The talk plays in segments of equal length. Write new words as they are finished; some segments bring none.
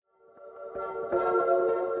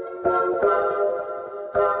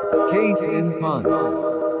Case in Point. All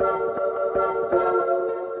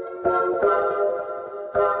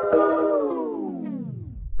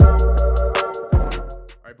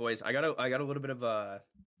right, boys. I got a little bit of a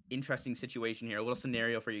interesting situation here, a little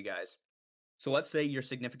scenario for you guys. So let's say your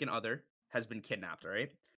significant other has been kidnapped. All right.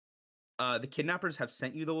 The kidnappers have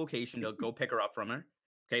sent you the location to go pick her up from her.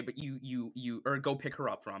 Okay, but you or go pick her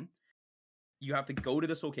up from. You have to go to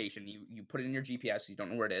this location. You put it in your GPS. You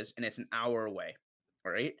don't know where it is, and it's an hour away.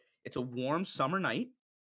 All right. It's a warm summer night,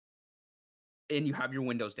 and you have your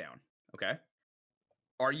windows down. Okay.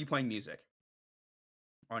 Are you playing music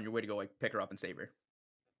on your way to go like pick her up and save her?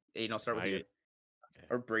 Aiden, I'll start with you. Okay.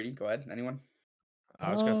 Or Brady, go ahead. Anyone?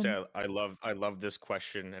 I was gonna say I love this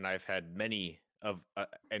question, and I've had many of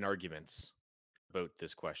and arguments about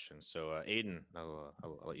this question. So Aiden, I'll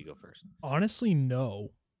let you go first. Honestly,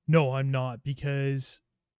 no, I'm not, because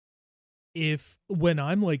when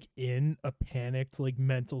I'm like in a panicked like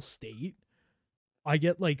mental state, I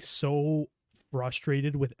get like so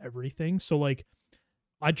frustrated with everything. So like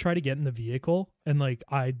I'd try to get in the vehicle and like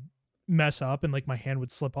I'd mess up and like my hand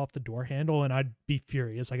would slip off the door handle and I'd be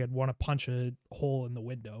furious. Like I'd want to punch a hole in the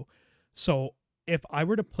window. So if I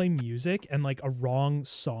were to play music and like a wrong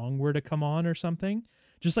song were to come on or something,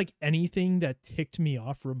 just like anything that ticked me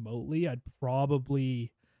off remotely, I'd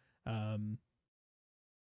probably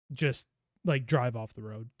just like drive off the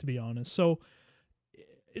road, to be honest. So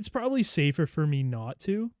it's probably safer for me not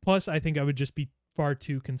to. Plus I think I would just be far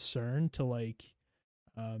too concerned to like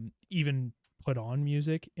even put on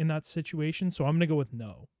music in that situation. So I'm gonna go with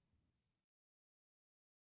no.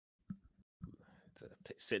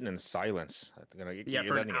 Sitting in silence. Yeah,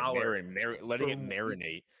 for an hour. Letting it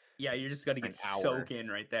marinate. Yeah, you're just gonna get soak in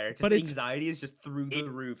right there. Just But the anxiety is just through the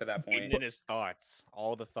roof at that point. In his thoughts,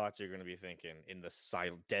 all the thoughts you're gonna be thinking in the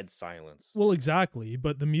dead silence. Well, exactly,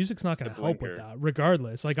 but the music's not gonna help with that.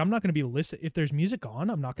 Regardless, like I'm not gonna be if there's music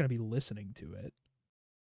on, I'm not gonna be listening to it.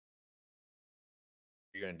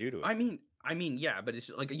 What are you gonna do to it? I mean, yeah, but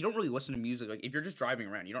it's like you don't really listen to music. Like if you're just driving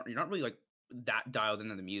around, you're not really like that dialed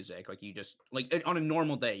into the music. Like you just like on a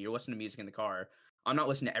normal day, you're listening to music in the car. I'm not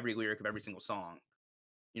listening to every lyric of every single song.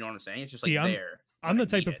 You know what I'm saying? It's just like I'm the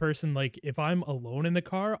type of person, like if I'm alone in the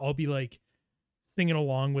car, I'll be like singing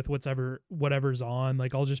along with whatever's on.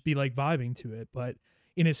 Like I'll just be like vibing to it. But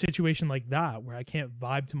in a situation like that where I can't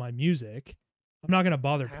vibe to my music, I'm not gonna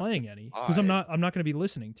bother playing any because I'm not gonna be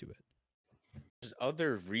listening to it. There's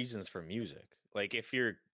other reasons for music. Like if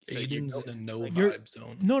you're Aiden's in a vibe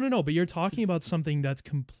zone. No, but you're talking about something that's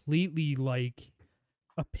completely like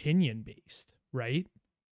opinion based, right?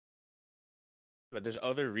 But there's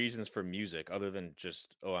other reasons for music other than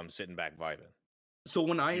just I'm sitting back vibing. So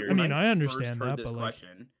I understand that, but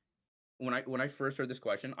question, when I first heard this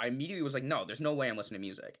question, I immediately was like, no, there's no way I'm listening to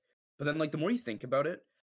music. But then like the more you think about it,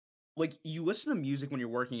 like you listen to music when you're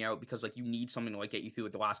working out because like you need something to like get you through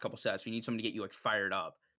with the last couple sets. You need something to get you like fired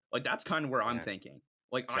up. Like that's kind of where I'm thinking.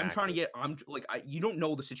 Like exactly. You don't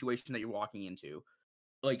know the situation that you're walking into.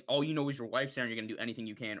 Like all you know is your wife's there and you're gonna do anything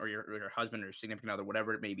you can, or your husband or your significant other,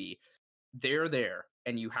 whatever it may be. They're there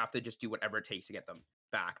and you have to just do whatever it takes to get them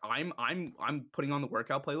back. I'm putting on the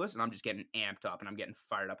workout playlist and I'm just getting amped up and I'm getting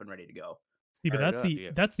fired up and ready to go. See, but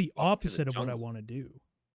that's the opposite of what I want to do.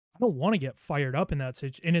 I don't want to get fired up in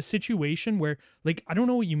a situation where like I don't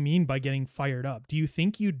know what you mean by getting fired up. Do you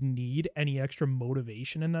think you'd need any extra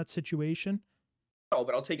motivation in that situation? No,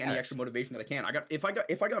 but I'll take any extra motivation that I can. If I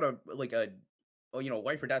got a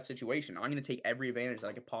wife or dad situation, I'm gonna take every advantage that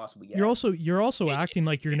I could possibly get. You're also acting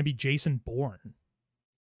like you're gonna be Jason Bourne.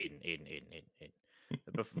 Aiden.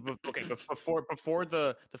 Okay, before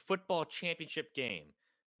the football championship game,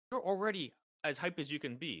 you're already as hype as you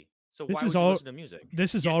can be. So why would you listen to music?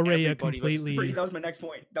 This is already a completely. That was my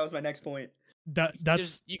next point.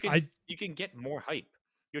 You can get more hype.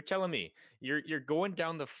 You're telling me you're going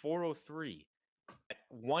down the 403 at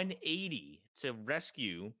 180 to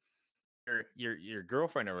rescue your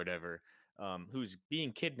girlfriend or whatever, who's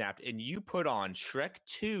being kidnapped, and you put on Shrek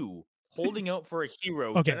 2, Holding Out for a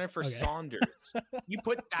Hero, Jennifer Saunders. You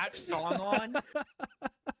put that song on?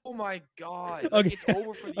 Oh my God. Like, it's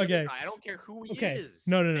over for the other guy. I don't care who he is.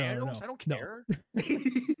 No. I don't care.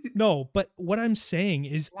 No, but what I'm saying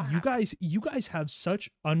is you guys have such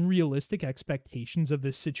unrealistic expectations of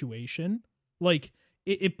this situation. Like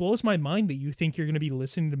it blows my mind that you think you're going to be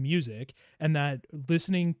listening to music and that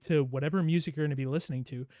listening to whatever music you're going to be listening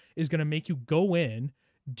to is going to make you go in,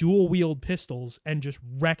 dual wield pistols, and just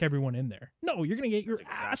wreck everyone in there. No, you're going to get your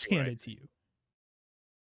ass handed to you.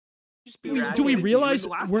 Do we realize the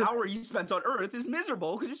last hour you spent on Earth is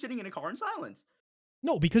miserable because you're sitting in a car in silence?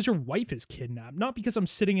 No, because your wife is kidnapped, not because I'm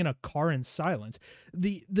sitting in a car in silence.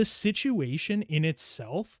 The situation in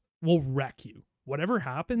itself will wreck you. Whatever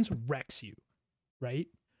happens wrecks you, right?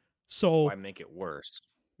 So Why make it worse?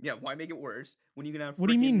 Yeah, why make it worse when you can have? what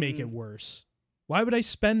do you mean make freaking- it worse? Why would I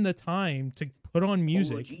spend the time to put on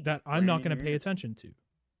music G that I'm not playing going to in pay your- attention to?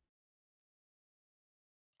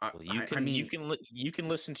 Well, you can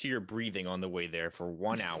listen to your breathing on the way there for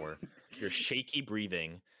 1 hour. Your shaky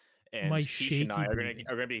breathing, and My Keisha and I shaky are breathing.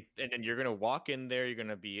 gonna be, and then you're gonna walk in there. You're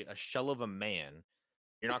gonna be a shell of a man.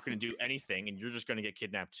 You're not gonna do anything, and you're just gonna get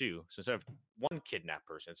kidnapped too. So instead of one kidnapped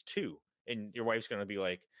person, it's two, and your wife's gonna be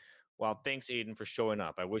like, "Well, thanks, Aiden, for showing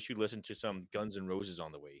up. I wish you listened to some Guns N' Roses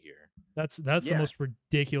on the way here." That's the Yeah. most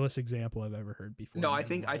ridiculous example I've ever heard before. No, in I my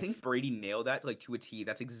think life. Brady nailed that like to a T.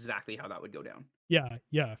 That's exactly how that would go down.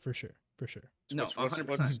 Yeah, for sure. So No, what's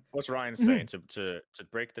 100%. what's Ryan saying to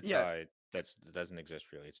break the Yeah. tide? That doesn't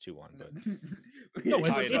exist really. It's 2-1, but No,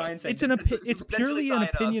 it's- it's, Ryan it's, said it's to- an to it's potentially purely an tie it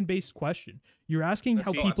up. opinion-based question. You're asking Let's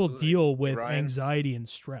how see. people Absolutely. deal with Ryan, anxiety and here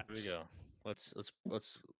stress. we go. Let's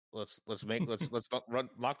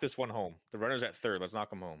knock this one home. The runner's at third. Let's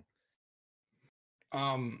knock him home.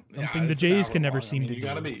 Something the it's an Jays hour can never long. seem to you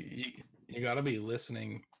gotta do. you gotta be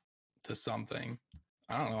listening to something.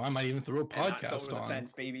 I don't know. I might even throw a And not podcast over the on.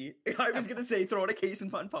 fence, baby. I was gonna say throw it a Case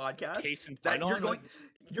and Fun podcast. Case and That Fun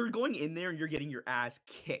you're going in there and you're getting your ass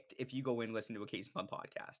kicked if you go in and listen to a Case and Fun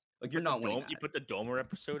podcast. Like you're not winning. You put the Domer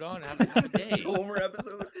episode on. Have a day. Homer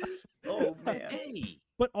episode. Oh man. Hey,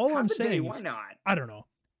 But all Have I'm the day, saying why is, not? I don't know.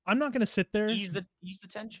 I'm not going to sit there. ease the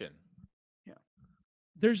tension.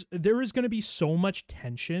 There is going to be so much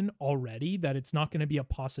tension already that it's not going to be a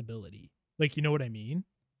possibility. Like, you know what I mean?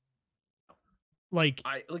 Like,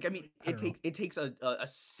 I mean, I don't know. it takes a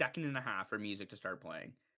second and a half for music to start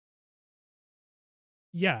playing.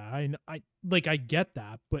 yeah, I get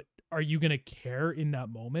that, but are you going to care in that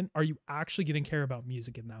moment? Are you actually going to care about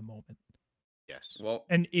music in that moment? Yes. Well,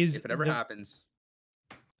 And is if it ever the- happens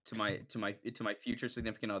to my future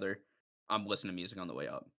significant other, I'm listening to music on the way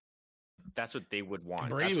up. That's what they would want.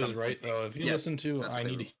 Brady That's was what- right though. If you Yeah, listen to that's "I what they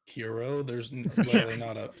Need were- a Hero," there's literally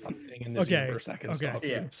not a thing in this Okay, universe that can okay. stop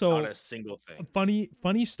Yeah. you. So Not a single a thing.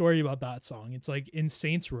 funny story about that song. It's like in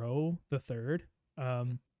Saints Row the Third.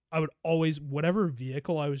 I would always, whatever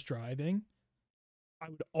vehicle I was driving, I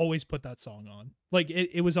would always put that song on. Like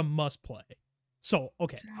it was a must play. So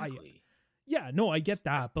okay, Exactly. I get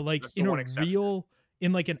That's- that, but like that's the in one a exception.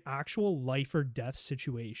 in like an actual life or death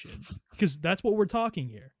situation, because that's what we're talking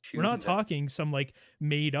here. We're not Choosing death. talking some like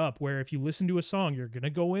made up where if you listen to a song, you're gonna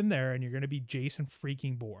go in there and you're gonna be Jason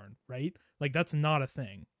freaking Bourne, right? Like that's not a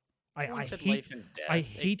thing. No I one said hate life and death. I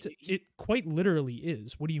hate it. Quite literally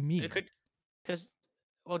is. What do you mean? It could, because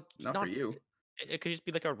Not for you. It could just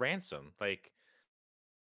be like a ransom. Like,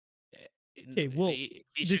 Okay, well, he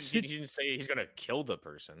this shouldn't say he's gonna kill the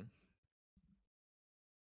person.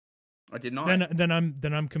 I did not. Then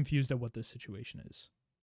I'm confused at what this situation is.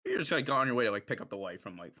 You're just like on your way to like pick up the wife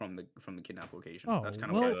from the kidnap location. Oh, That's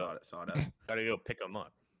kind of what I well- saw it as. Gotta go pick him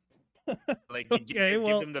up. Like, Okay,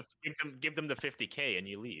 well- give them the 50K and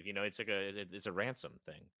you leave. You know, it's like it's a ransom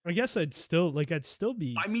thing. I guess I'd still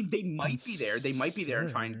be. I mean, they might be there. They might be there and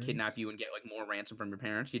try and Concerned. kidnap you and get like more ransom from your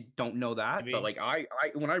parents. You don't know that, Maybe. but like I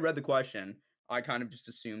when I read the question, I kind of just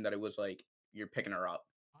assumed that it was like you're picking her up.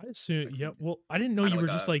 I assume. Yeah. Well, I didn't know kinda you were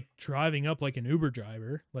like just a- like driving up like an Uber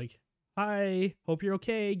driver. Like, hi, hope you're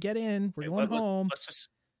okay. Get in. We're Okay, going home. Let's just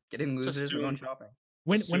Getting Just losers, we're going assume- shopping.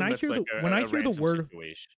 When assume I it's hear like the a- when I a hear the ransom word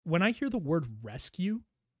situation. when I hear the word rescue,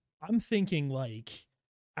 I'm thinking like,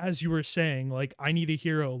 as you were saying, like I need a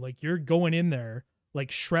hero. Like you're going in there like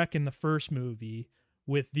Shrek in the first movie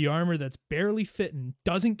with the armor that's barely fitting,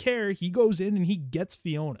 doesn't care. He goes in and he gets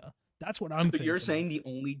Fiona. That's what I'm So thinking. you're of. saying the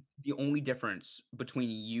only difference between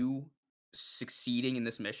you succeeding in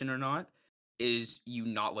this mission or not is you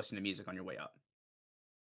not listen to music on your way up.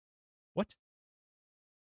 What?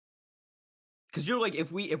 Because you're like,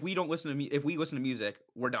 if we don't listen to if we listen to music,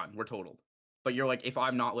 we're done. We're totaled. But you're like, if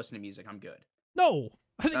I'm not listening to music, I'm good. No,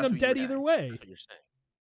 I think That's I'm what you dead were either saying. way. That's what you're saying.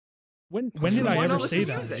 When Because did you I might ever not say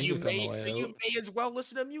listen to that? music. You on the may, way so you out. may as well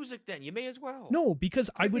listen to music then. You may as well. No, because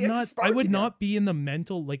I Get would the not. extra I would spark in not be in the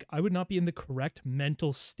mental. Like I would not be in the correct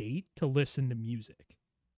mental state to listen to music.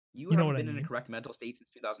 You, You know haven't what I been in mean? a correct mental state since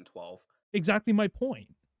 2012. Exactly my point.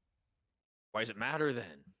 Why does it matter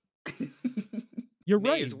then? You're May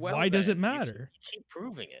right. as well Why does then. it matter? You keep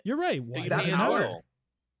proving it. You're right. So Why you does may it as matter? well.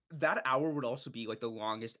 That hour would also be like the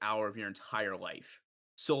longest hour of your entire life.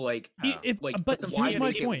 So like, He- if- like but why here's my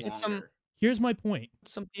make it point. It's some- longer? Here's my point. Put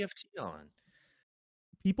some PFT on.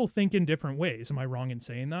 People think in different ways. Am I wrong in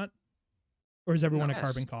saying that? Or is everyone a Yes.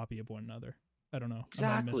 carbon copy of one another? I don't know. I might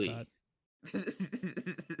have missed Exactly. that.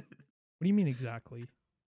 What do you mean exactly?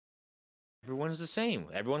 Everyone's the same.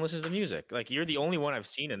 Everyone listens to music. Like you're the only one I've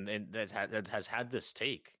seen and that has had this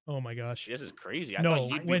take. Oh my gosh. This is crazy. I No, thought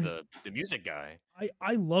you'd when- be the music guy.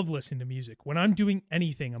 I love listening to music. When I'm doing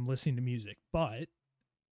anything, I'm listening to music. But in a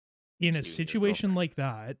Just you and your situation girlfriend. like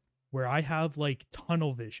that, where I have like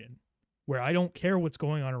tunnel vision, where I don't care what's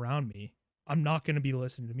going on around me, I'm not going to be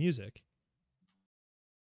listening to music.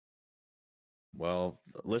 Well,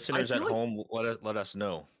 listeners feel at like- home, let us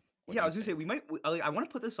know. what Yeah, I you was gonna say think. we might. I want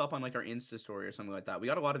to put this up on like our Insta story or something like that. We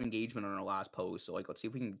got a lot of engagement on our last post, so like let's see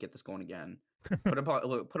if we can get this going again. Put a poll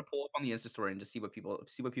up on the Insta story and just see what people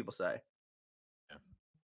say.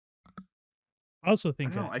 I also I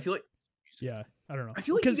think don't know. that, I feel like yeah, I don't know. I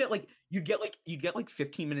feel like Because you'd get like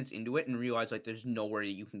 15 minutes into it and realize like there's nowhere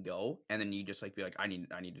you can go, and then you just like be like I need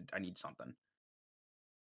something.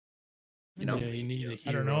 You know? Yeah, you need a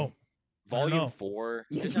I don't hero. know. Volume know. 4.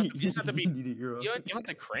 Yeah, You just have to be. you need a hero. You don't have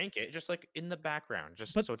to crank it, just like in the background,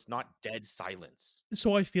 just But- so it's not dead silence.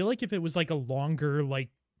 so I feel like if it was like a longer like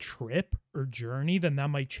trip or journey, then that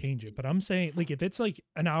might change it. But I'm saying like if it's like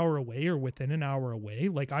an hour away or within an hour away,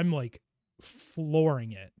 like I'm like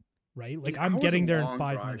flooring it, right? Like An I'm hour's a getting there in long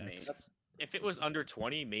 5 drive, mate. minutes. If it was under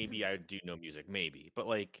 20, maybe I would do no music, maybe. But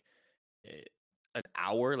like an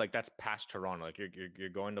hour, like that's past Toronto. Like you're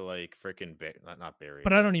going to like freaking not Barrie.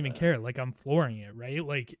 But I don't even care. Like I'm flooring it, right?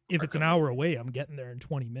 Like if it's an Markham. hour away, I'm getting there in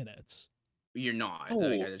 20 minutes. You're not. No,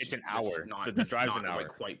 like, it's an just hour. Not, The drive's not, an like, hour.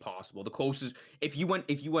 quite possible. The closest, if you went,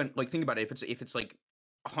 like, think about it. If it's like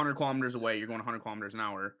 100 kilometers away, you're going 100 kilometers an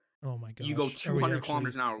hour. Oh my gosh. You go Are we 200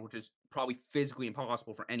 kilometers actually- an hour, which is probably physically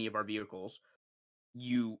impossible for any of our vehicles.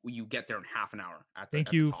 You get there in half an hour.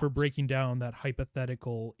 Thank you for breaking down that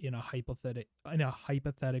hypothetical in a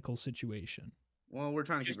hypothetical situation. Well, we're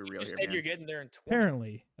trying to Just, keep it you real just here. said you're man. getting there in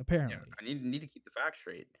 20. Apparently. Yeah, I need to keep the facts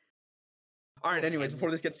straight. All right. Anyways,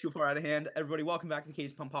 before this gets too far out of hand, everybody, welcome back to the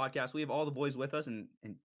Case Pump Podcast. We have all the boys with us, and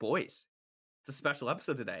boys, it's a special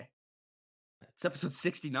episode today. It's episode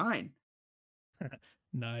 69.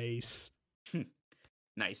 Nice.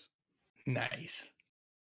 Nice. Nice.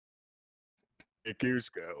 The gears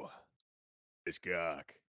go. It's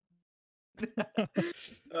cock.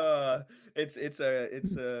 It's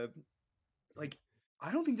a like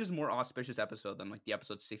I don't think there's a more auspicious episode than like the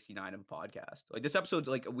episode 69 of a podcast. Like this episode,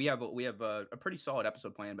 like we have a pretty solid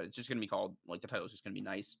episode plan, but it's just gonna be called like the title is just gonna be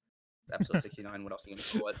nice. Episode 69. What else are you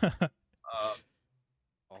gonna call it?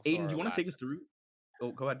 Also, Aiden, our do you want last- to take us through?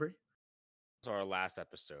 Oh, go ahead, Brie. also our last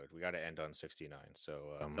episode. We got to end on 69.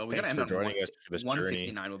 So No, we gotta thanks end for on joining us for this journey.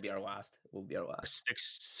 169 will be our last. Will be our last.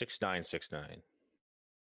 6969.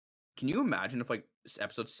 Can you imagine if like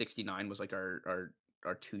episode 69 was like our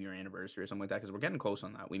 2-year anniversary or something like that? Because we're getting close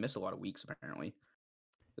on that. We missed a lot of weeks apparently.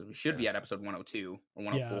 Because we should be at episode 102 or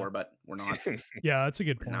 104, but we're not. Yeah, that's a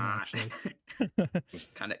good We're point, not. actually.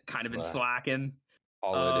 kind of been Wow. slacking.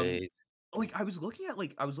 Holidays. Like I was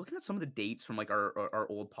looking at some of the dates from like our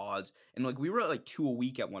old pods, and like we were at like 2 a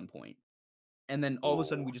week at one point, and then all of a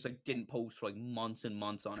sudden we just like didn't post for like months and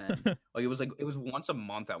months on end. Like it was once a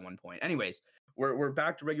month at one point. Anyways, we're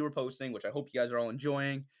back to regular posting, which I hope you guys are all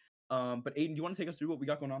enjoying. But Aiden, do you want to take us through what we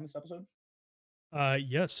got going on this episode?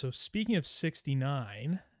 Yes. So speaking of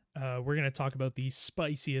 69, we're going to talk about the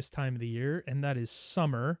spiciest time of the year, and that is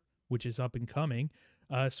summer, which is up and coming.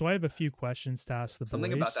 So I have a few questions to ask the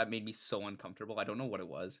Something boys. about that made me so uncomfortable. I don't know what it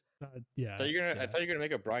was. Yeah. I thought you were yeah. gonna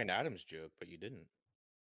make a Brian Adams joke, but you didn't.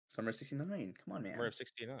 Summer 69. Come on, man. Summer of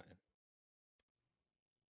 69.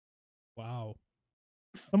 Wow.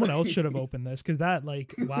 Someone else should have opened this because that,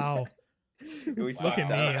 like, wow. We Look at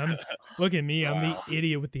fucked me. up. Look at me. I'm Wow. the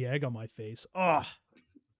idiot with the egg on my face. Oh,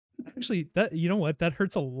 actually, that you know what? That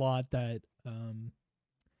hurts a lot. That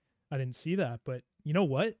I didn't see that, but you know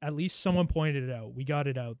what? At least someone pointed it out. We got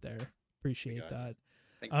it out there. Appreciate got that.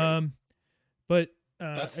 Thank you. But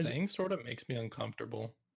That as- saying sort of makes me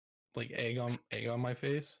uncomfortable. Like egg on my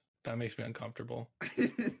face. That makes me uncomfortable.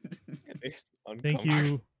 thank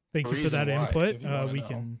you for Reason that why, input. if you wanna We know.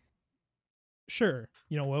 can. Sure.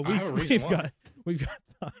 You know what? I have a reason why. We've got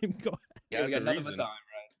time. Go ahead. Yeah, we There's got a nothing but reason. time,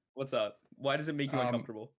 right? What's up? Why does it make you Um,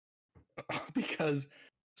 uncomfortable? Because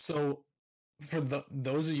so for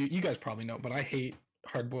those of you guys probably know, but I hate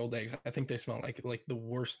hard boiled eggs. I think they smell like the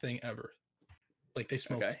worst thing ever. Like they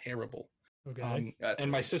smell Okay. terrible. Okay. Gotcha. And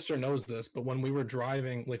my sister knows this, but when we were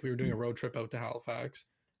driving, like we were doing a road trip out to Halifax,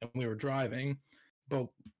 and we were driving, but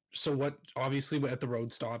so what? Obviously, at the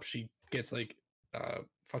road stop, she gets like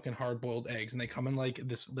fucking hard boiled eggs, and they come in like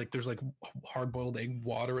this, like there's like hard boiled egg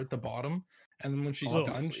water at the bottom, and then when she's Oh.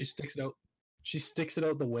 done, she sticks it out. she sticks it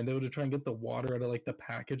out the window to try and get the water out of like the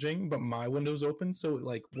packaging, but my window's open, so it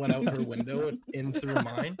like went out her window and in through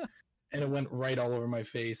mine, and it went right all over my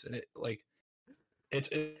face, and it like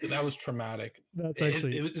that was traumatic. That's It,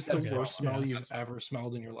 actually it was just okay, the worst smell yeah. you've ever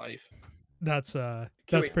smelled in your life. That's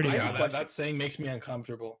wait, pretty I have Yeah, a good. question. that saying makes me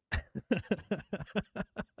uncomfortable.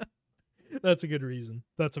 That's a good reason.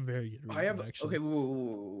 That's a very good reason. I have actually.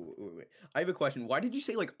 okay. Wait. I have a question. Why did you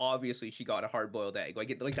say like obviously she got a hard boiled egg?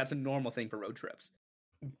 Like that's a normal thing for road trips.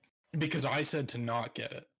 Because I said to not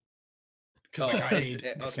get it. Because Oh, like I it's- hate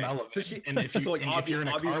okay. the smell of So it, she- and if you so, like, and if you're in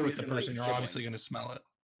a car obviously with the isn't, like, person, you're obviously siblings. going to smell it.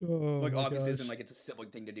 Oh Like my obviously gosh. isn't like it's a sibling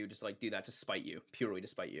thing to do, just like do that to spite you, purely to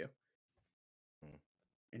spite you.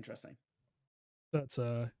 Interesting. That's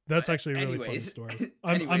actually a really funny Anyways, story.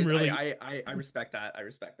 anyways, I'm really I respect that. I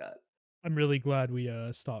respect that. I'm really glad we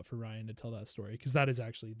stopped for Ryan to tell that story because that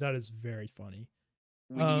is very funny.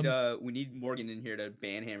 We need Morgan in here to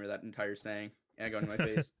banhammer that entire saying and go into my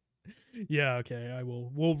face. Yeah, okay, I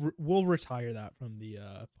will. We'll retire that from the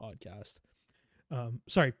podcast.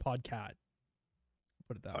 Sorry, podcat.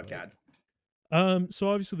 Put it that way. Podcast. So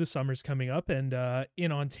obviously the summer's coming up, and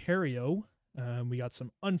in Ontario, we got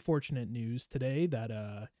some unfortunate news today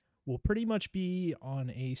that will pretty much be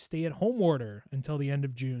on a stay-at-home order until the end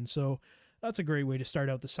of June. So that's a great way to start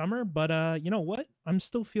out the summer. But you know what? I'm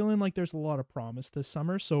still feeling like there's a lot of promise this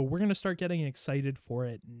summer, so we're gonna start getting excited for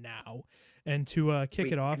it now. And to kick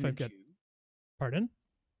Wait, it off, end of I've got June? pardon.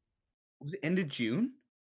 Was it end of June?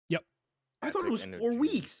 Yep. I That's thought it like was end of 4 June.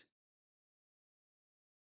 weeks.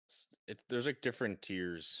 There's like different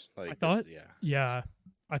tiers. Like thought- yeah. Yeah.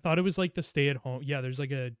 I thought it was like the stay at home. Yeah, there's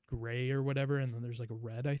like a gray or whatever, and then there's like a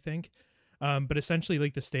red, I think. But essentially,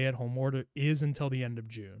 like the stay at home order is until the end of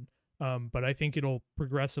June. But I think it'll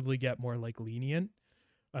progressively get more like lenient.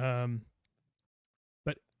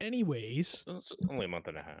 But anyways, It's only a month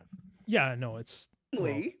and a half. yeah, no, it's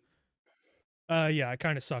Really? yeah, it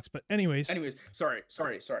kind of sucks. But anyways, Sorry.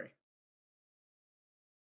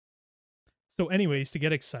 so anyways, to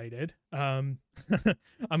get excited, I'm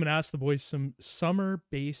gonna ask the boys some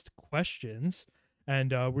summer-based questions,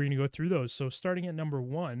 and we're gonna go through those. So starting at number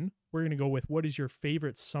 1, we're gonna go with what is your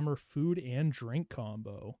favorite summer food and drink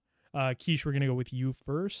combo? Keish, we're gonna go with you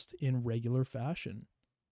first in regular fashion.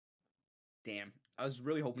 Damn. I was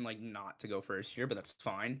really hoping like not to go first here, but that's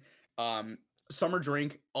fine. Summer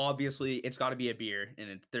drink, obviously, it's got to be a beer,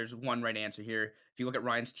 and there's one right answer here. If you look at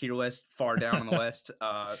Ryan's tier list, far down on the list,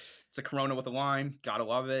 it's a Corona with a lime. Gotta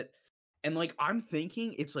love it. And like I'm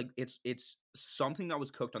thinking, it's like it's something that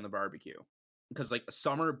was cooked on the barbecue, because like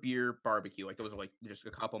summer beer barbecue, like those are like just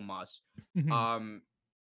a couple musts. Mhm.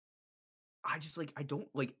 I just like I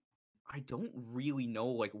don't really know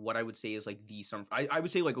like what I would say is like the summer. I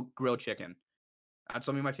would say like a grilled chicken. That's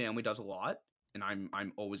something my family does a lot, and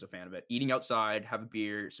I'm always a fan of it. Eating outside, have a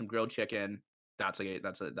beer, some grilled chicken. That's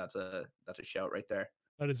a shout right there.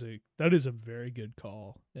 That is a very good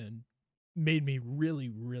call, and made me really,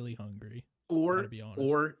 really hungry. Or Gotta be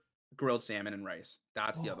honest. or grilled salmon and rice.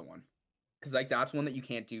 That's the Oh. other one. Because like that's one that you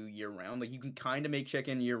can't do year round. Like you can kind of make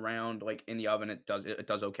chicken year round, like in the oven. It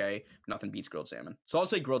does okay. Nothing beats grilled salmon. So I'll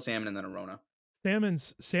say grilled salmon and then a Rona.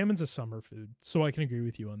 Salmon's a summer food, so I can agree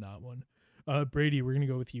with you on that one. Brady, we're gonna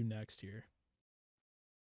go with you next here.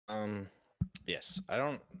 Yes. I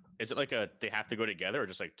don't. Is it like they have to go together, or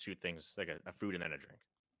just like two things, like a food and then a drink?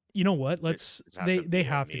 You know what? Let's Does it have to they be a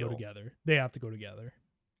have to go meal? together. They have to go together.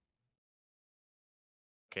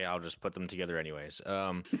 Okay, I'll just put them together anyways.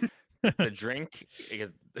 The drink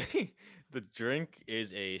is the drink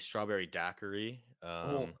is a strawberry daiquiri.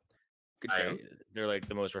 Good shout. They're like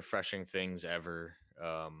the most refreshing things ever.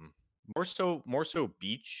 More so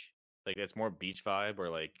beach. Like it's more beach vibe or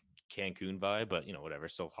like Cancun vibe, but you know, whatever,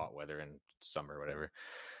 still hot weather and summer, whatever.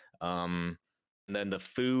 And then the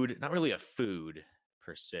food, not really a food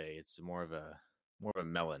per se. It's more of a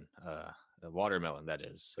melon, a watermelon that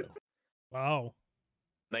is. So Wow.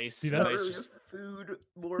 nice, See, Not that's- really nice. a food,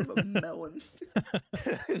 more of a melon.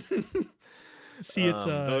 See,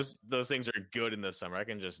 it's those things are good in the summer. I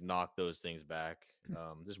can just knock those things back.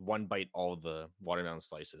 Just one bite, all of the watermelon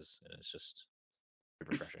slices, and it's just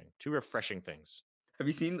refreshing. Two refreshing things. Have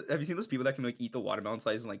you seen those people that can like eat the watermelon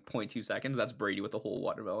slices in like 0.2 seconds? That's Brady with the whole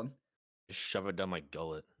watermelon. Just shove it down my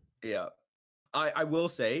gullet. Yeah. I will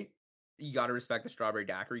say you got to respect the strawberry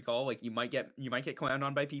daiquiri call. Like you might get clowned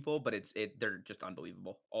on by people, but they're just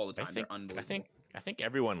unbelievable all the time. They're unbelievable. I think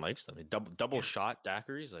everyone likes them. Double shot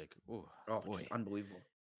daiquiris, like, ooh, Oh, boy, just unbelievable.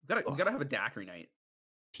 We gotta have a daiquiri night.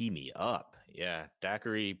 tee me up. Yeah,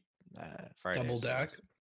 daiquiri. Fridays. Double dack.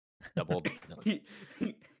 Double. No,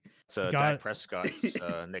 it's Got Dak it. Prescott's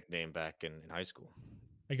nickname back in high school.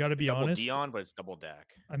 I gotta be double honest. Dion, but it's double Dak.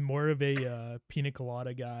 I'm more of a pina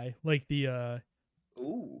colada guy, like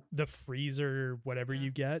Ooh. the freezer whatever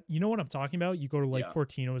you get. You know what I'm talking about? You go to like Yeah.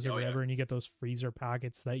 Fortino's or Oh, yeah. whatever, and you get those freezer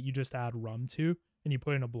packets that you just add rum to, and you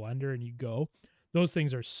put in a blender and you go. Those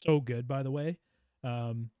things are so good, by the way.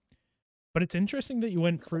 But it's interesting that you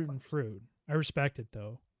went fruit and fruit. I respect it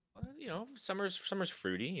though. Well, summer's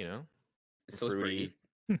fruity. So it's fruity.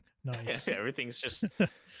 Nice. Everything's just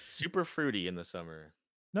super fruity in the summer.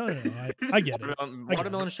 No, I get it.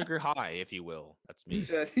 Watermelon sugar high, if you will. That's me.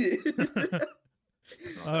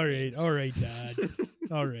 All right, Dad.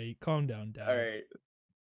 All right, calm down, Dad. All right.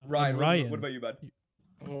 And Ryan, what about you, bud?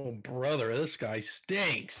 Oh, brother, this guy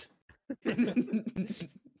stinks.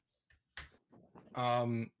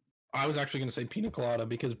 I was actually going to say pina colada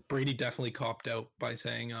because Brady definitely copped out by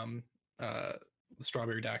saying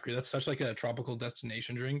strawberry daiquiri. That's such like a tropical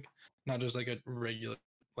destination drink, not just like a regular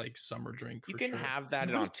like summer drink. You for can sure. have that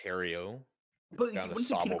in Ontario. But Down the wouldn't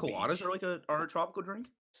say pina Sabo coladas Beach. are like are a tropical drink?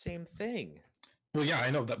 Same thing. Well, yeah,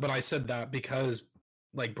 I know that, but I said that because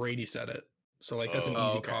like Brady said it, so like that's an Oh,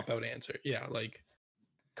 easy okay. cop out answer. Yeah, like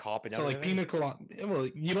Copping so out like everything? pina colada. Well,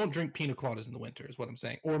 you don't drink pina coladas in the winter, is what I'm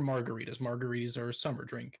saying, or margaritas. Margaritas are a summer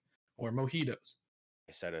drink, or mojitos.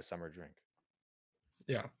 I said a summer drink.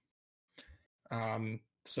 Yeah.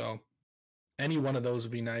 So any one of those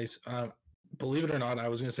would be nice. Believe it or not, I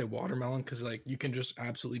was gonna say watermelon because like you can just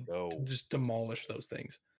absolutely Go. just demolish those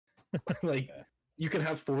things. Like Yeah. you can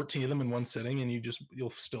have 14 of them in one sitting and you'll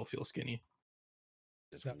still feel skinny.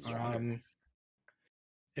 Just That's water.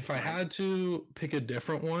 If I had to pick a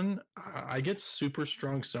different one, I get super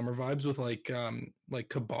strong summer vibes with like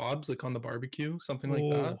kebabs, like on the barbecue, something like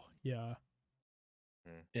that. Yeah.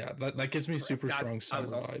 Yeah, that gives me super strong I was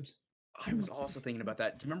summer also- vibes. I was also thinking about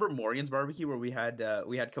that. Do you remember Morgan's barbecue where we had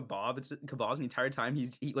kebabs the entire time?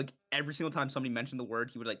 He like every single time somebody mentioned the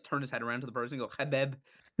word, he would like turn his head around to the person and go "Habeb"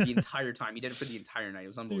 the entire time. He did it for the entire night. It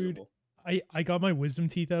was unbelievable. I got my wisdom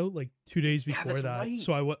teeth out like 2 days Yeah, before that's that. right.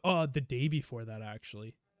 So the day before that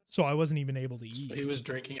actually. So I wasn't even able to eat. He was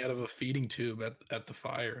drinking out of a feeding tube at the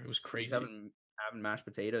fire. It was He's crazy. having mashed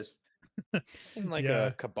potatoes. And like Yeah.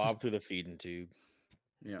 a kebab through the feeding tube.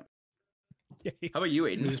 Yeah. Yay. How about you,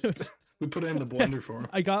 We, Aiden? just, we put it in the blender for him.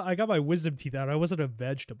 I got my wisdom teeth out. I wasn't a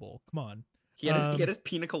vegetable. Come on. He had his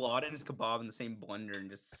pina colada and his kebab in the same blender and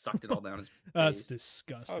just sucked it all down his That's face.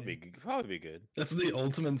 disgusting. Probably be good. That's the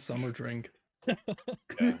ultimate summer drink. Yeah.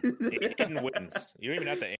 Aiden wins. You don't even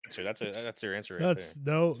have to answer. That's your answer right That's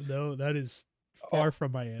no, that is far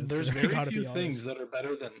from my answer. There's I very gotta few be things honest. that are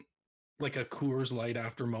better than like a Coors Light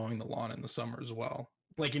after mowing the lawn in the summer as well.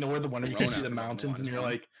 Like where the one where you can Corona see the after mowing the mountains lawn and is you're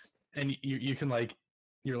fun. like, and you can like,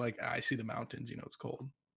 you're like, I see the mountains. It's cold.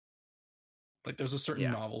 Like there's a certain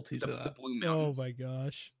Yeah. novelty The to that. Blue Oh Mountains. my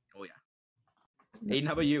gosh. Oh yeah. Aiden,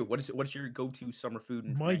 how about you? What's your go-to summer food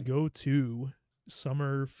and My drink? go-to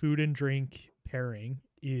summer food and drink pairing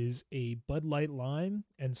is a Bud Light Lime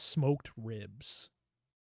and smoked ribs.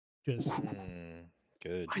 Just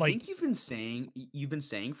Good. I like- think you've been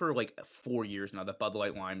saying for like 4 years now that Bud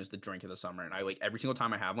Light Lime is the drink of the summer, and I like every single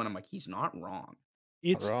time I have one, I'm like, he's not wrong.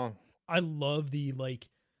 it's Wrong. I love the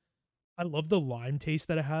lime taste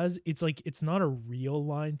that it has. It's like it's not a real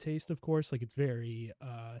lime taste, of course. Like it's very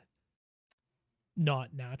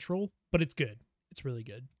not natural, but it's good. It's really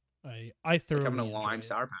good. I Like thoroughly having a enjoy lime it.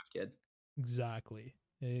 Sour Patch Kid. Exactly.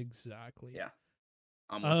 Yeah,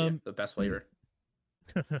 I'm with you. The best flavor.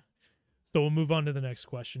 So we'll move on to the next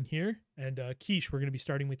question here. And Keish, we're going to be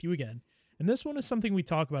starting with you again. And this one is something we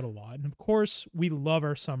talk about a lot. And of course, we love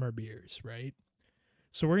our summer beers, right?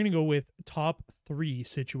 So we're going to go with top 3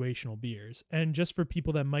 situational beers. And just for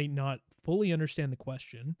people that might not fully understand the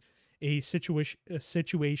question, a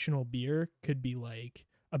situational beer could be like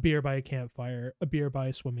a beer by a campfire, a beer by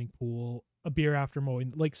a swimming pool, a beer after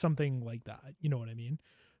mowing, like something like that. You know what I mean?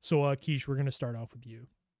 So Keish, we're going to start off with you.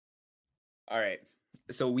 All right.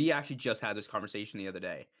 So we actually just had this conversation the other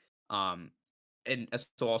day. And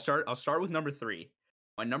so I'll start with number 3.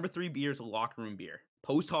 My number 3 beer is a locker room beer.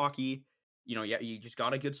 Post hockey, you just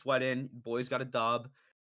got a good sweat in. Boys got a dub.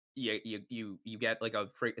 You get like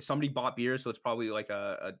somebody bought beer, so it's probably like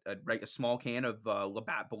a small can of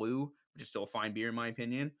Labatt Blue, which is still a fine beer in my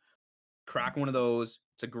opinion. Crack one of those.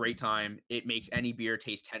 It's a great time. It makes any beer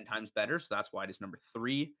taste 10 times better, so that's why it is number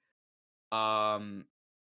 3.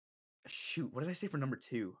 Shoot, what did I say for number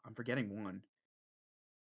 2? I'm forgetting one.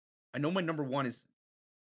 I know my number 1 is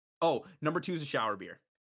number 2 is a shower beer.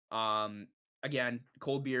 Again,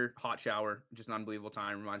 cold beer, hot shower, just an unbelievable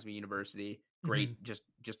time. Reminds me of university. Great, just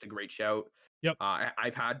a great shout. Yep.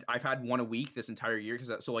 I've had one a week this entire year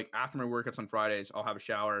because so like after my workouts on Fridays, I'll have a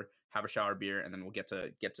shower, have a shower beer, and then we'll get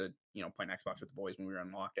to play Xbox with the boys when we were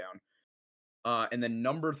on lockdown. And then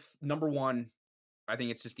number one, I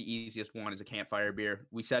think it's just the easiest one, is a campfire beer.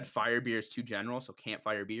 We said fire beer is too general, so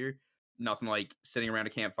campfire beer, nothing like sitting around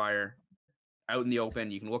a campfire out in the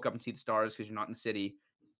open. You can look up and see the stars because you're not in the city,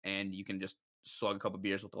 and you can just slug a couple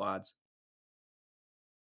beers with the lads.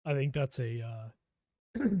 I think that's a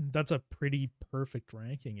that's a pretty perfect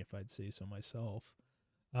ranking, if I'd say so myself.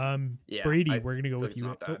 Yeah, Brady, I we're gonna go feel with like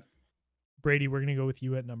you. it's not bad. Brady, we're gonna go with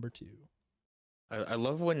you at number 2. I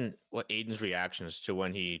love what Aiden's reactions to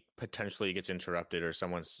when he potentially gets interrupted or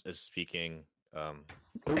someone is speaking.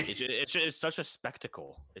 It's such a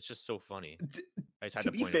spectacle. It's just so funny. I just had To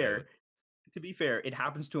to be point it fair, out. it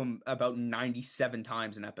happens to him about 97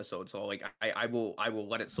 times an episode. So like, I will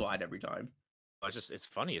let it slide every time. It's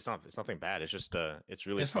funny. It's nothing bad. It's just it's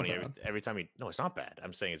really It's not funny bad. every time he. No, it's not bad.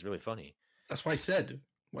 I'm saying it's really funny. That's why I said.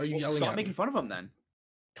 Why are you Well, yelling stop at making me? fun of him then.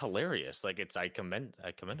 It's hilarious. Like I commend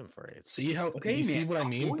him for it. It's See how Okay, you see man, what I stop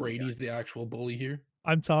mean? bullying the Brady's the actual bully here.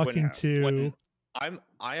 I'm talking to. when I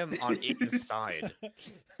am on Aiden's side.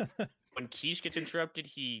 When Keish gets interrupted,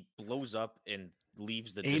 he blows up and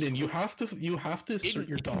leaves the. Aiden, you have to assert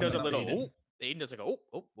your Aiden does dominance. a little. Aiden. Aiden does like a,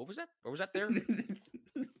 what was that? What was that there?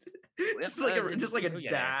 just like a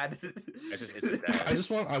yeah. dad. It's a dad.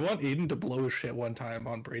 I want Aiden to blow his shit one time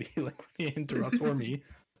on Brady, like when he interrupts, or me,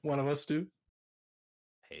 one of us do.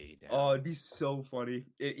 Hey, Dad. Oh, it'd be so funny.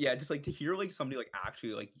 Yeah, just like to hear like somebody like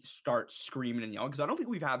actually like start screaming and yelling, because I don't think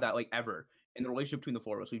we've had that like ever in the relationship between the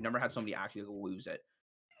four of us. We've never had somebody actually like, lose it.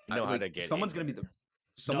 You know how like, to get. someone's Aiden. gonna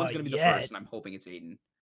be the yet. first, and I'm hoping it's Aiden.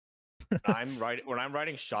 When I'm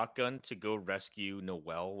riding shotgun to go rescue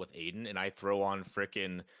Noelle with Aiden, and I throw on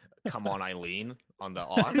frickin' "Come On Eileen" on the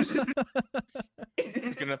aux,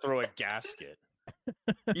 he's gonna throw a gasket.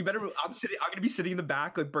 You better. I'm gonna be sitting in the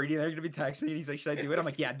back, like Brady and I are gonna be texting, and he's like, "Should I do it?" I'm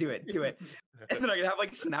like, "Yeah, do it." And then I'm gonna have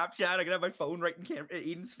like Snapchat. I'm gonna have my phone right in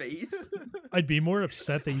Aiden's face. I'd be more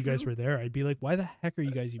upset that you guys were there. I'd be like, why the heck are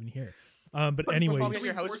you guys even here? But Probably anyways, at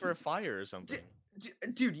your house for a fire or something.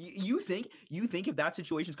 Dude, you think if that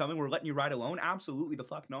situation's coming, we're letting you ride alone? Absolutely, the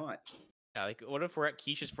fuck not. Yeah, like what if we're at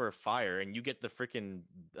Keisha's for a fire and you get the freaking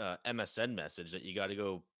MSN message that you got to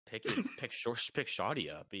go pick Shoddy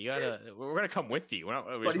up? We're gonna come with you.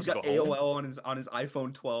 But he's got AOL on his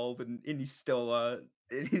iPhone 12, and he's still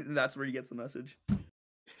and that's where he gets the message.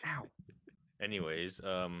 Ow. Anyways,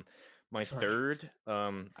 my Sorry. third,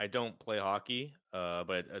 I don't play hockey,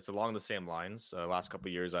 but it's along the same lines. Last couple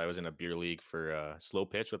of years, I was in a beer league for slow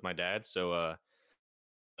pitch with my dad. So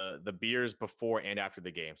the beers before and after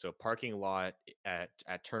the game. So parking lot at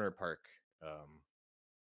Turner Park,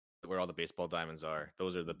 where all the baseball diamonds are.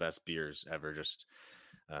 Those are the best beers ever. Just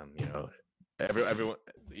everyone,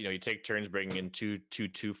 you take turns bringing in two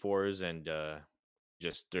 2-4s, and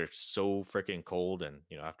just they're so freaking cold. And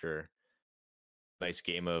after a nice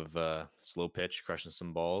game of slow pitch, crushing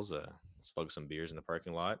some balls, slug some beers in the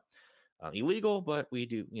parking lot. Illegal, but we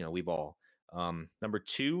do, we ball. Number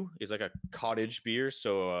 2 is like a cottage beer,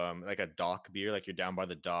 so like a dock beer, like you're down by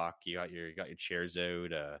the dock, you got your chairs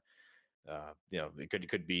out. It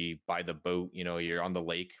could be by the boat. You're on the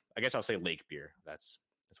lake. I guess I'll say lake beer. That's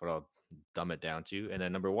what I'll dumb it down to. And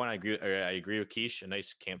then number 1, I agree with Keish, a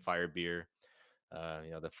nice campfire beer.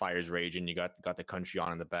 The fire's raging. You got the country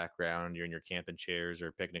on in the background. You're in your camping chairs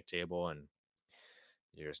or picnic table, and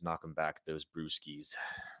you're just knocking back those brewskis.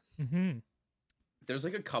 mm-hmm. There's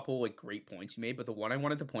like a couple like great points you made, but the one I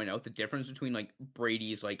wanted to point out, the difference between like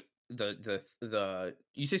Brady's like the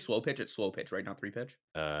you say slow pitch, it's slow pitch, right? Not 3 pitch.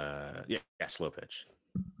 Yeah, slow pitch.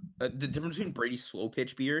 The difference between Brady's slow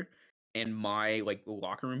pitch beer and my like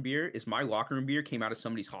locker room beer is my locker room beer came out of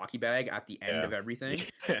somebody's hockey bag at the end of everything,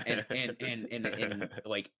 and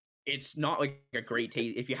like it's not like a great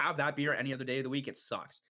taste. If you have that beer any other day of the week, it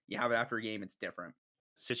sucks. You have it after a game, it's different.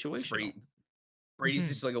 Situational. Brady's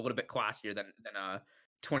just like a little bit classier than a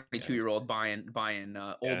 22-year-old buying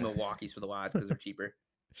old Milwaukee's for the lads because they're cheaper.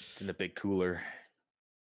 It's in a big cooler.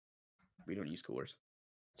 We don't use coolers.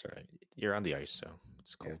 It's all right. You're on the ice, so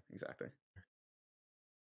it's cool. Yeah, exactly.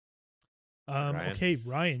 Ryan? Okay,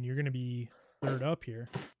 Ryan, you're gonna be third up here.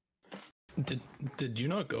 Did you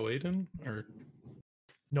not go, Aiden? Or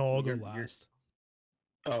No, I'll go You're- last.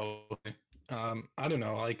 oh, okay. I don't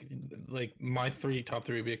know. Like my top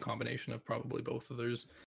three would be a combination of probably both of those.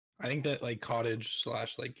 I think that like cottage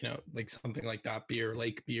 / like like something like that beer,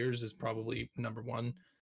 lake beers is probably number 1.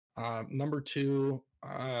 Number 2,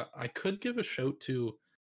 I could give a shout to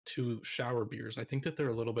shower beers. I think that they're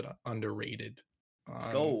a little bit underrated. Let's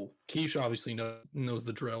go. Keish obviously knows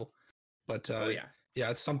the drill, but Oh yeah. yeah,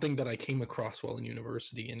 it's something that I came across while in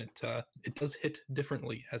university, and it does hit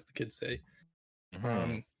differently, as the kids say.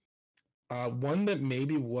 Mhm. One that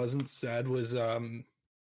maybe wasn't said was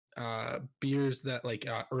beers that like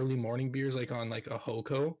early morning beers, like on like a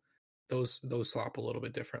Hoko. Those slap a little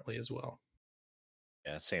bit differently as well.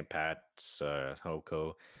 Yeah, St. Pat's,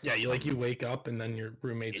 Hoko. Yeah, you Um, wake up and then your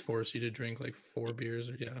roommates it- force you to drink like 4 beers,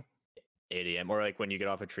 or yeah. 8 a.m. or like when you get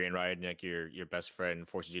off a train ride and like your best friend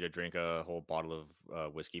forces you to drink a whole bottle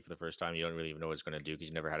of whiskey for the first time. You don't really even know what it's going to do because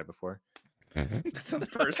you never had it before. That sounds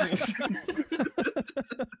personal.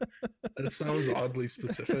 That sounds oddly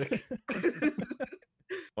specific.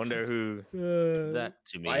 Wonder who Uh, that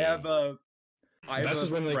to me. I have a Best is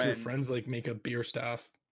when like your friend- friends like make a beer staff.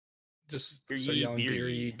 Just Beer start ye, yelling beer beer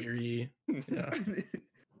ye. ye, beer ye. Yeah.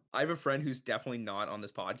 I have a friend who's definitely not on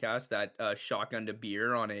this podcast that shotgunned a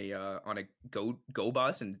beer on a go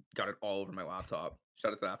bus and got it all over my laptop.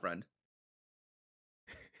 Shout out to that friend,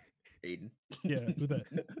 Aiden. yeah, who that?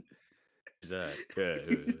 Who's that?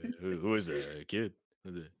 Who is that? A kid?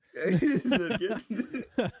 Who's it? Is that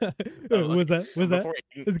good? Was that? Was that? Before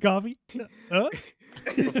Aiden, Is it coffee? Huh?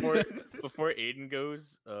 before Aiden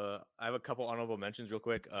goes, I have a couple honorable mentions real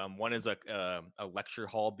quick. One is like a lecture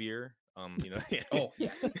hall beer. You know. Oh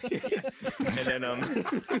yes, yes. And then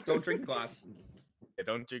Don't drink class. yeah,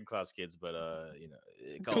 don't drink class, kids. But you know,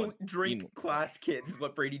 call it- Don't drink you- class, kids. Is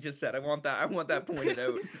what Brady just said. I want that. I want that pointed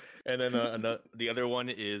out. And then the other one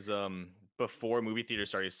is before movie theaters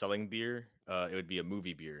started selling beer, it would be a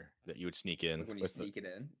movie beer that you would sneak in. Like when you with the- sneak it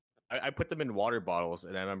in. I put them in water bottles,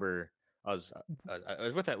 and I remember I was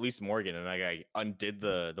with at least Morgan, and I undid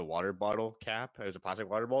the water bottle cap. It was a plastic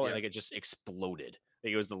water bottle, and Yeah. like it just exploded.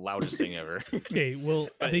 Like it was the loudest thing ever. Okay, well,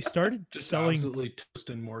 they started Just selling. absolutely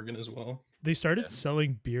toasting Morgan as well. They started Yeah.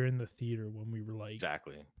 selling beer in the theater when we were like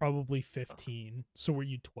Exactly. probably 15. So were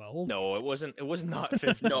you 12? No, it wasn't. It was not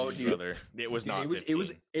 15. No, dude. brother. It was not. It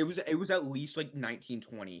was at least like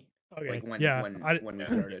 1920. Okay. Like when yeah, when I, when we Yeah.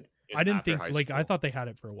 started. It was I didn't after think high like I school. thought they had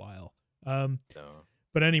it for a while. No.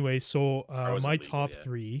 But anyway, so wasn't my legal top yet.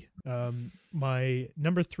 3, my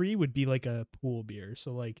number 3 would be like a pool beer.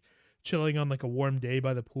 So like chilling on like a warm day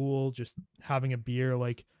by the pool, just having a beer,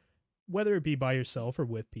 like whether it be by yourself or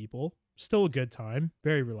with people, still a good time,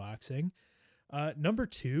 very relaxing. Number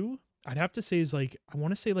 2, I'd have to say is like I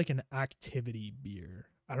want to say like an activity beer.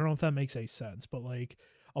 I don't know if that makes any sense, but like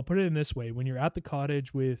I'll put it in this way: when you're at the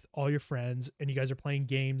cottage with all your friends and you guys are playing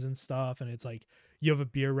games and stuff, and it's like you have a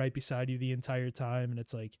beer right beside you the entire time, and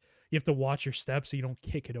it's like you have to watch your steps so you don't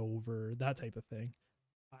kick it over, that type of thing.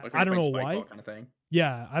 Like I don't know Spike why. Ball kind of thing.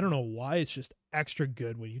 Yeah, I don't know why. It's just extra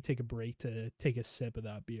good when you take a break to take a sip of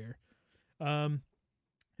that beer. And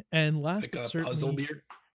last Like but a certainly, puzzle beer.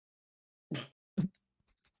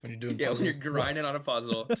 When you're doing Yeah, when you're puzzles, grinding on a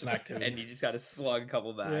puzzle it's an activity. and you just got to slug a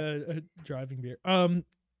couple back. yeah, driving beer.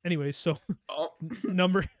 Anyway, so Oh,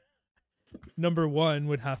 number 1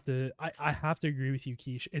 would have to I have to agree with you,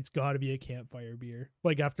 Keish. It's got to be a campfire beer.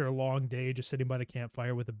 Like after a long day just sitting by the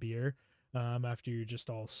campfire with a beer, after you're just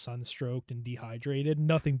all sunstroked and dehydrated,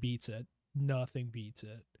 nothing beats it. Nothing beats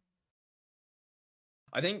it.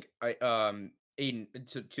 I think Aiden,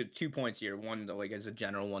 to 2 points here. One, like as a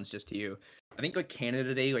general, one's just to you. I think like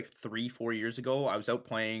Canada Day, like 3-4 years ago, I was out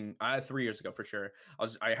playing. 3 years ago for sure.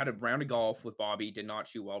 I had a round of golf with Bobby. Did not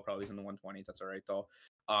shoot well. Probably was in the 120s. That's all right though.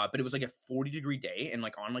 But it was like a 40-degree day, and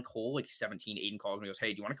like on like hole like 17, Aiden calls me. He goes,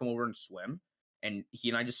 "Hey, do you want to come over and swim?" And he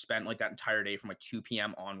and I just spent like that entire day from like 2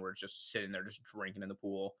 p.m. onwards, just sitting there, just drinking in the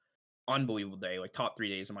pool. Unbelievable day. Like top 3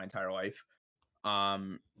 days of my entire life.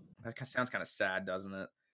 That sounds kind of sad, doesn't it?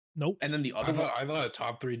 Nope. And then the other one, I thought a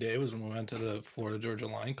top 3 day was when we went to the Florida Georgia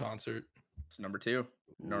Line concert. it's number 2.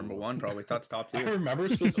 Number Ooh. 1 probably. Top 2. I remember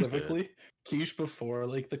good. specifically Keish before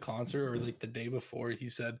like the concert or like the day before, he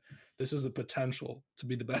said, "This is a potential to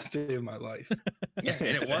be the best day of my life." Yeah, and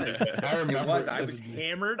it was. I remember It was. I was vividly.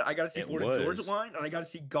 hammered. I got to see It Florida Georgia was. Line, and I got to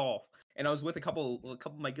see golf. And I was with a couple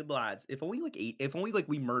of my good lads. If only like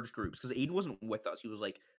we merged groups, because Aiden wasn't with us. He was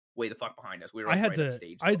like way the fuck behind us. We were. I Like, had right on to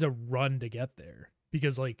stage, I had though. to run to get there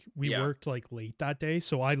because like we Yeah. worked like late that day,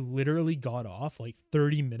 so I literally got off like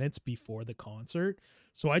 30 minutes before the concert.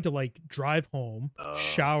 So I had to like drive home, Oh.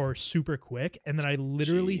 shower super quick, and then I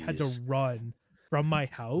literally had to Jeez. run from my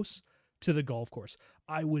house to the golf course.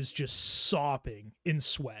 I was just sopping in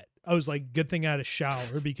sweat. I was like, good thing I had a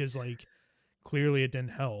shower because like clearly it didn't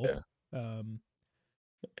help. Yeah.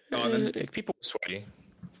 Oh, and then- People were sweaty.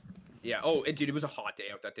 Yeah. Oh, dude, it was a hot day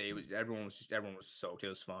out that day. It was everyone was soaked. It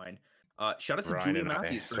was fine. Shout out to Ryan Julia and I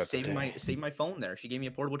Matthews for sweat that day. saving my phone there. She gave me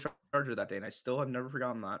a portable charger that day, and I still have never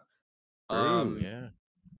forgotten that. True, yeah.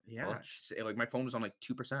 Yeah, Well- like my phone was on like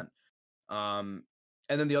 2%.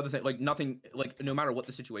 And then the other thing, like nothing, like no matter what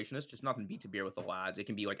the situation is, just nothing beats a beer with the lads. It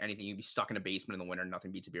can be like anything. You can be stuck in a basement in the winter,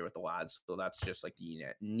 nothing beats a beer with the lads. So that's just like the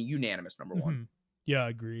unanimous number one. Mhm. Yeah,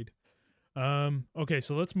 agreed. Okay,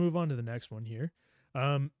 so let's move on to the next one here.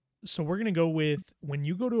 So we're gonna go with when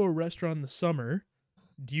you go to a restaurant in the summer,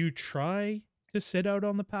 do you try to sit out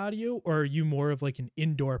on the patio, or are you more of like an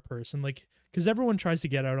indoor person? Like, because everyone tries to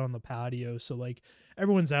get out on the patio, so like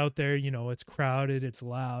everyone's out there, it's crowded, it's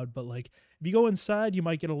loud, but like if you go inside, you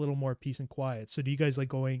might get a little more peace and quiet. So do you guys like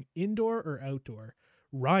going indoor or outdoor?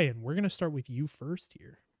 Ryan, we're gonna start with you first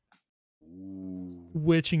here.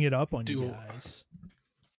 Switching it up on you guys.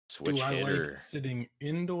 Switch Do I hitter. like sitting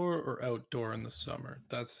indoor or outdoor in the summer?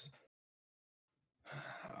 That's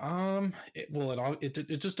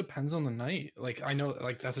it just depends on the night. Like I know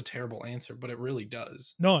like that's a terrible answer, but it really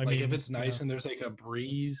does. No, I like mean, if it's nice yeah. and there's like a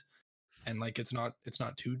breeze and like it's not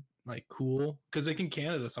too like cool, because like in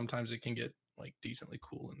Canada sometimes it can get like decently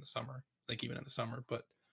cool in the summer, like even in the summer. But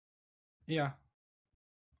yeah,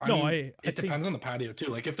 No, I it think depends on the patio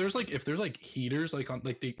too. Like if there's like heaters like on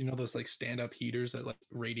like the those like stand up heaters that like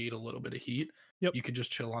radiate a little bit of heat, Yep. you could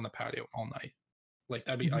just chill on the patio all night. Like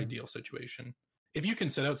that'd be Mhm. ideal situation. If you can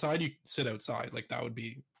sit outside, you sit outside. Like that would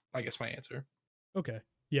be, I guess, my answer. Okay.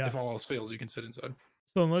 Yeah. If all else fails, you can sit inside.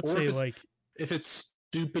 So let's Or say if it's like if it's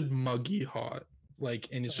stupid muggy hot, like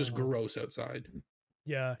and it's just Uh-huh. gross outside.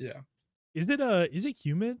 yeah. Yeah. Is it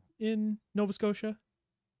humid in Nova Scotia?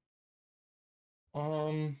 I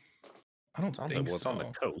don't It's on think the, well, it's on the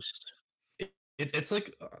so. coast. It's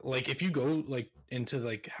like if you go like into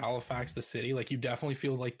like Halifax, the city, like you definitely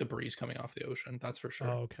feel like the breeze coming off the ocean. That's for sure.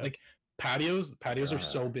 Oh, okay. Like patios are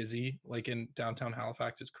so Uh. busy. Like in downtown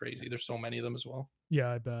Halifax, it's crazy. There's so many of them as well.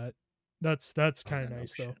 Yeah, I bet. That's Oh, kind yeah, of no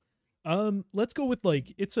nice shit. though. Let's go with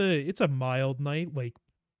like it's a mild night, like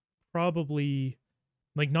probably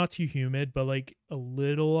like not too humid, but like a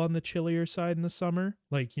little on the chillier side in the summer.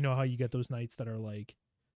 Like you know how you get those nights that are like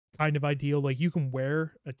kind of ideal. Like you can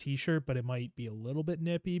wear a t-shirt, but it might be a little bit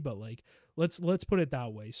nippy. But like let's put it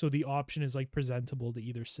that way. So the option is like presentable to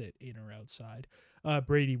either sit in or outside.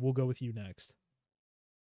 Brady, we'll go with you next.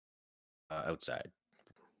 Outside.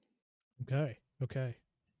 Okay. Okay.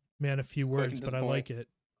 Man, a few Quick words, and to but the I point. like it.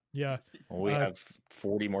 Yeah. Well, we Uh, have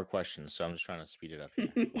 40 more questions, so I'm just trying to speed it up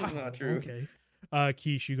here. Not true. Okay.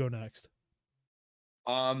 Keish, you go next.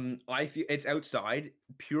 I feel it's outside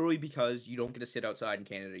purely because you don't get to sit outside in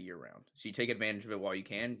Canada year round. So you take advantage of it while you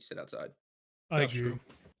can. You sit outside. I That's agree. true.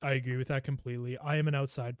 I agree with that completely. I am an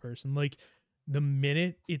outside person. Like the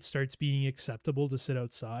minute it starts being acceptable to sit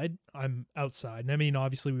outside, I'm outside. And I mean,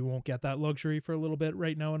 obviously we won't get that luxury for a little bit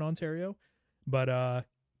right now in Ontario, but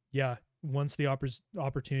yeah, once the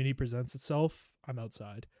opportunity presents itself, I'm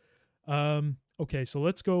outside. Okay, so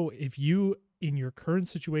let's go. If you in your current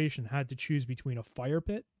situation had to choose between a fire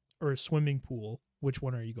pit or a swimming pool, which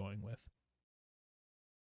one are you going with?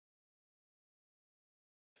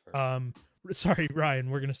 Sorry, Ryan,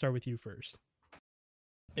 we're gonna start with you first.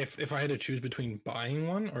 If I had to choose between buying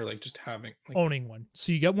one or like just having like Owning one.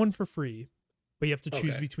 So you get one for free, but you have to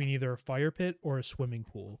choose Okay. between either a fire pit or a swimming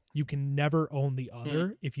pool. You can never own the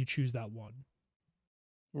other if you choose that one.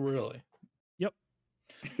 really. Yep.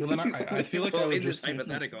 Well, then I feel like I Well, would in this just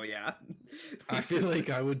hypothetical, yeah. I feel like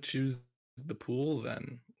I would choose the pool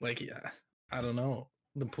then. Like, yeah, I don't know.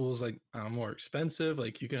 The pool's like more expensive.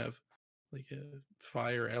 Like, you can have like a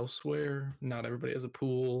fire elsewhere. Not everybody has a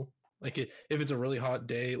pool. Like, if it's a really hot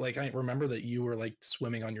day, like I remember that you were like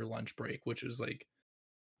swimming on your lunch break, which is like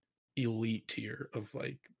elite tier of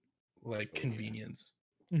like yeah. convenience.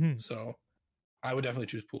 Mhm. So, I would definitely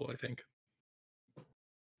choose pool. I think.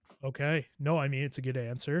 Okay. No, I mean it's a good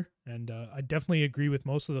answer, and I definitely agree with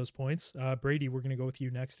most of those points. Brady, we're gonna go with you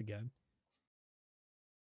next again.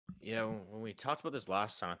 Yeah, when we talked about this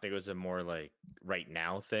last time, I think it was a more like right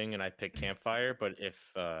now thing, and I picked campfire. But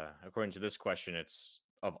if according to this question, it's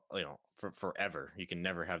of for forever, you can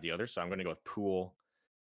never have the other. So I'm going to go with pool.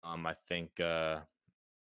 I think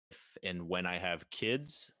if and when I have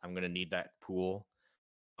kids, I'm going to need that pool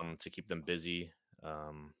to keep them busy,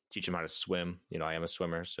 teach them how to swim. I am a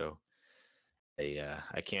swimmer, so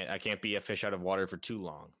I can't be a fish out of water for too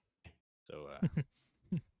long. So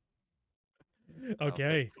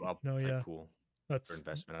Okay. I'll No, pick yeah. pool for That's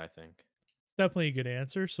investment, I think. definitely a good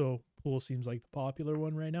answer. So pool seems like the popular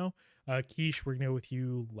one right now. Keish, we're gonna go with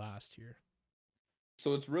you last here.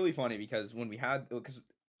 So it's really funny because when we had, because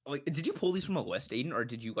like, did you pull these from a list, Aiden, or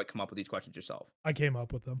did you like come up with these questions yourself? I came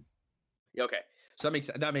up with them. Yeah, okay, so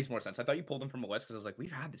that makes more sense. I thought you pulled them from a list because I was like,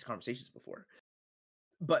 we've had these conversations before.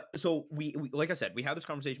 But so we like I said, we had this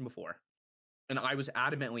conversation before, and I was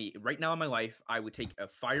adamantly right now in my life, I would take a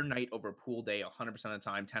fire night over a pool day 100% of the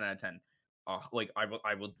time, 10 out of 10. Like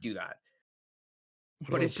I will do that. What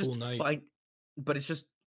But about it's pool just night? like, but it's just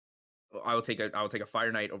I will take a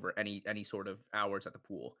fire night over any sort of hours at the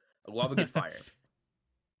pool. I love a good fire.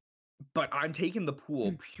 But I'm taking the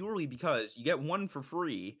pool purely because you get one for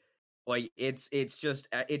free. Like it's just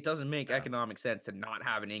it doesn't make Yeah. economic sense to not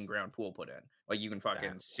have an in-ground pool put in. Like you can fucking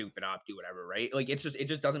Exactly. soup it up, do whatever, right? Like it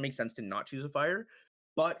just doesn't make sense to not choose a fire.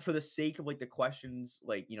 But for the sake of like the questions,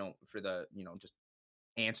 like for the just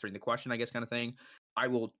answering the question, I guess kind of thing, I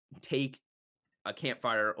will take a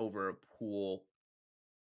campfire over a pool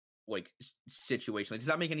like situation. Does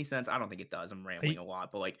that make any sense? I don't think it does. I'm rambling a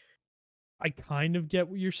lot, but like I kind of get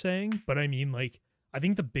what you're saying, but I mean, like, I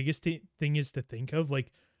think the biggest thing is to think of,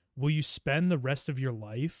 like, will you spend the rest of your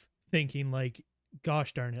life thinking, like,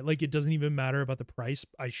 gosh darn it, like, it doesn't even matter about the price.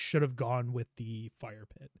 I should have gone with the fire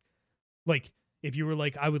pit. Like, if you were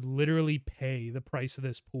like, I would literally pay the price of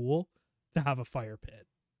this pool to have a fire pit.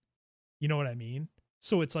 You know what I mean?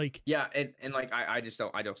 So it's like, yeah, and like I just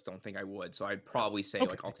don't think I would. So I'd probably say Okay,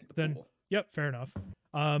 like I'll take the then- pool. yep, fair enough.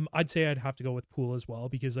 I'd say I'd have to go with pool as well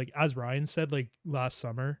because, like, as Ryan said, like last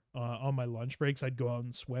summer, on my lunch breaks, I'd go out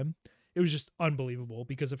and swim. It was just unbelievable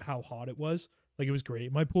because of how hot it was. Like, it was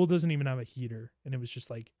great. My pool doesn't even have a heater, and it was just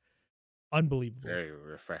like unbelievable. Very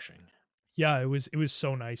refreshing. Yeah, it was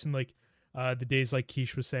so nice. And like, the days like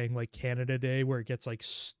Keish was saying, like Canada Day, where it gets like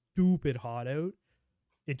stupid hot out,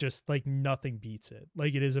 it just like nothing beats it.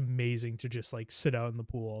 Like, it is amazing to just like sit out in the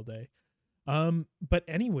pool all day. But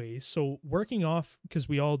anyways, so working off, because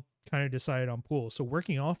we all kind of decided on pool, so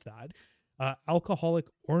working off that, alcoholic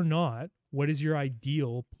or not, what is your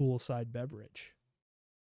ideal poolside beverage?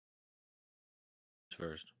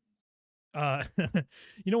 First.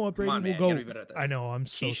 You know what, Come Brady, on, man, we'll you go. gotta be better at this. I know, I'm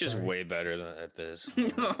so She's just sorry. way better at this.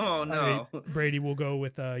 Oh All no. right, Brady, we'll go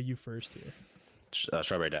with you first here.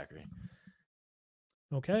 Strawberry daiquiri.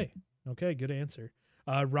 Okay, good answer.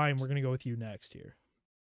 Ryan, we're gonna go with you next here.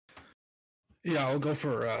 Yeah, I'll go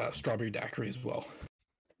for strawberry daiquiri as well.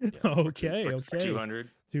 Yeah, for two- Okay, for okay. 200.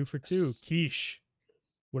 2 for 2. Quiche,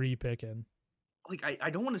 what are you picking? Like I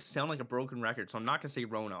don't want to sound like a broken record, so I'm not gonna say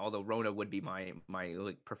Rona, although Rona would be my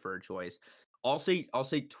like preferred choice. I'll say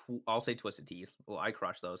Twisted Teas. Well, I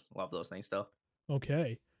crush those. Love those things still.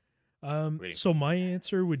 Okay. Waiting. So my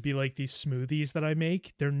answer would be like these smoothies that I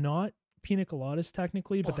make. They're not pina coladas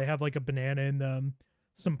technically, but they have like a banana in them,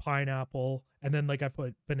 some pineapple, and then like I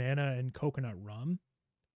put banana and coconut rum.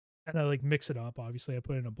 And I like mix it up. Obviously, I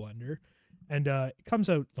put it in a blender. And it comes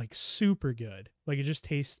out like super good. Like, it just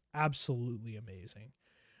tastes absolutely amazing.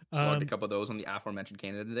 Slugged a couple of those on the aforementioned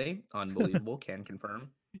Canada today. Unbelievable. Can confirm.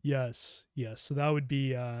 Yes. So that would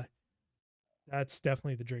be that's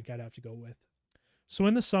definitely the drink I'd have to go with. So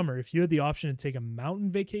in the summer, if you had the option to take a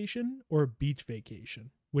mountain vacation or a beach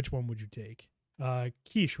vacation, which one would you take?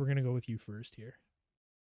 Keish, we're gonna go with you first here.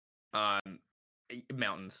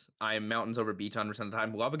 Mountains. I am mountains over beach 100% of the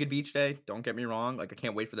time. Love a good beach day. Don't get me wrong. Like I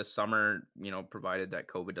can't wait for this summer. Provided that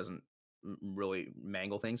COVID doesn't really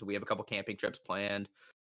mangle things. We have a couple camping trips planned.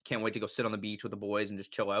 Can't wait to go sit on the beach with the boys and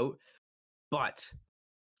just chill out. But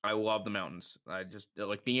I love the mountains. I just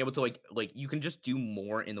like being able to like you can just do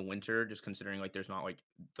more in the winter, just considering like there's not like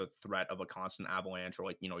the threat of a constant avalanche or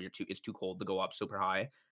like it's too cold to go up super high.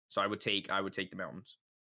 So I would take the mountains.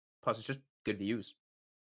 Plus, it's just good views.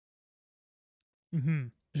 Mm-hmm.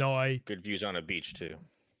 No, I. Good views on a beach too.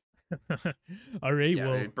 All right. Yeah,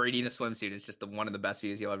 Well, Brady in a swimsuit is just one of the best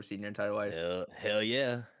views you'll ever see in your entire life. Hell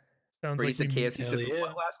yeah. sounds Brady like said we- KFC hell stood for yeah.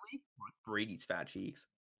 what last week? Brady's fat cheeks.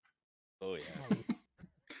 Oh yeah.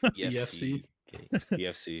 BFC.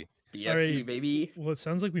 BFC. BFC, Alright. baby. Well, it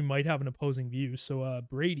sounds like we might have an opposing view. So,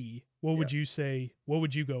 Brady, what would you say? What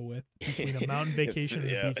would you go with between a mountain vacation and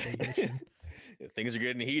Yeah. a beach vacation? Things are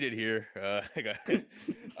getting heated here.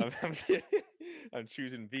 I'm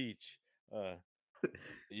choosing beach.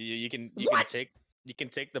 You can What? take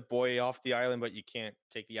the boy off the island, but you can't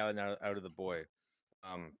take the island out of the boy.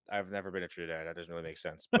 I've never been a true dad. That doesn't really make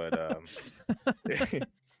sense, but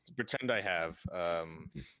pretend I have.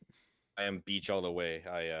 I am beach all the way.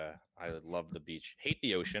 I love the beach. Hate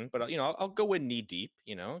the ocean, but I'll go in knee deep.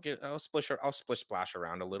 I'll splish splash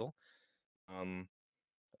around a little.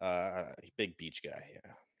 Big beach guy.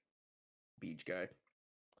 Yeah. Beach guy.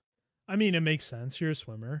 I mean, it makes sense. You're a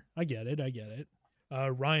swimmer. I get it.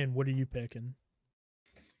 Ryan, what are you picking?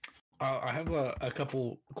 I have a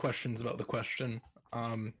couple questions about the question.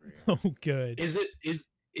 Oh, good.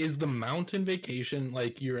 Is the mountain vacation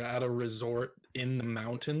like you're at a resort in the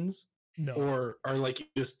mountains, No. or are like you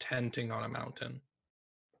just tenting on a mountain?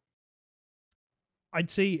 I'd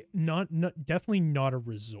say not definitely not a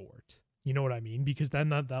resort. You know what I mean? Because then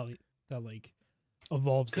that like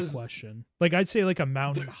evolves the 'Cause question. Like I'd say like a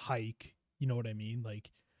mountain there- hike. You know what I mean?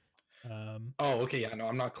 Like, Oh, okay, yeah, no,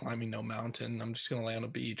 I'm not climbing no mountain. I'm just gonna lay on a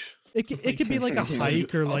beach. it could be like a I'll tell you-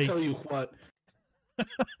 hike or I'll like tell you what.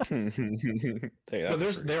 Tell you that But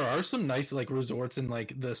for free. there are some nice like resorts in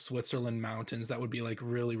like the Switzerland mountains that would be like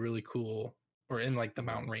really really cool, or in like the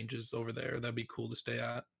mountain ranges over there. That'd be cool to stay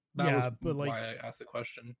at. That Yeah, was but, like- why I asked the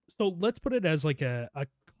question. so let's put it as like a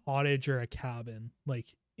cottage or a cabin like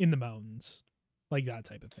in the mountains, like that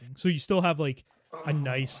type of thing. So you still have like a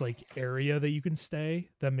nice like area that you can stay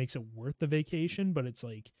that makes it worth the vacation, but it's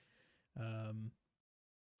like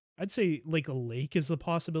I'd say like a lake is the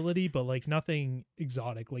possibility, but like nothing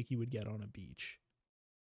exotic like you would get on a beach.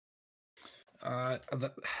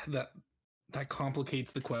 That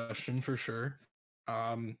complicates the question for sure.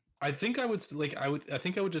 I think I would I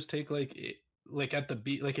think I would just take like at the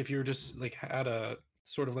beach, like if you're just like had a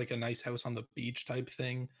sort of like a nice house on the beach type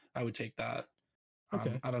thing, I would take that.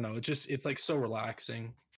 Okay. I don't know, it's like so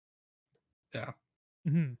relaxing.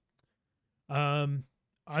 Hmm.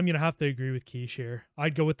 I'm gonna have to agree with Keish here.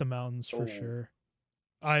 I'd go with the mountains for Oh. sure.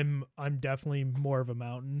 I'm definitely more of a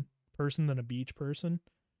mountain person than a beach person.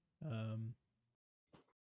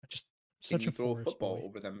 Just Can such you a throw a forest football boy.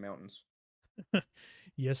 over them mountains?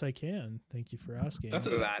 Yes, I can. Thank you for asking. That's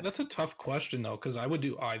That- a tough question though, because I would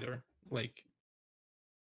do either. Like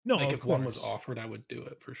no, like of if one was course. offered, I would do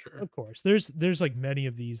it for sure. Of course. There's like many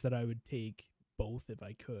of these that I would take both if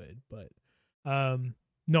I could, but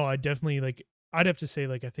no, I definitely like I'd have to say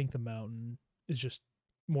like I think the mountain is just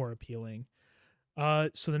more appealing.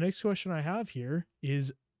 So the next question I have here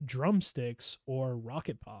is drumsticks or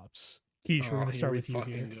rocket pops. Keish, we're Oh, gonna here start we with you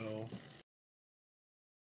here. fucking go.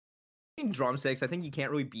 In drumsticks, I think you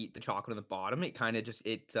can't really beat the chocolate on the bottom. It kind of just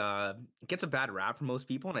it gets a bad rap for most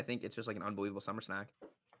people, and I think it's just like an unbelievable summer snack.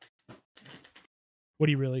 What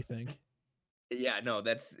do you really think? Yeah, no,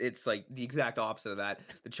 it's like the exact opposite of that.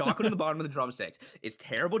 The chocolate on the bottom of the drumsticks is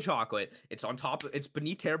terrible chocolate. It's on top. It's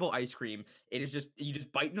beneath terrible ice cream. It is just you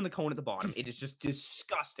just bite into the cone at the bottom. It is just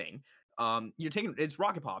disgusting. You're taking it's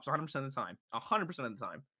rocket pops 100% of the time. 100% of the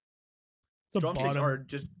time. The Drumsticks bottom. are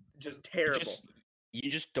just terrible. You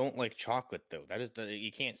just don't like chocolate though. That is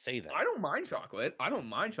you can't say that. I don't mind chocolate. I don't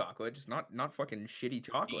mind chocolate. Just not fucking shitty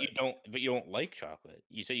chocolate. But you don't like chocolate.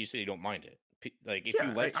 You said you don't mind it. Like if Yeah,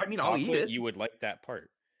 you like I mean, I'll eat chocolate, it. you would like that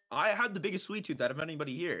part. I have the biggest sweet tooth out of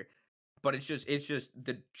anybody here, but it's just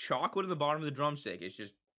the chocolate at the bottom of the drumstick is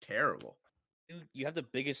just terrible. Dude, you have the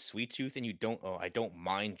biggest sweet tooth and you don't. Oh, I don't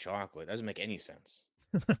mind chocolate. That doesn't make any sense.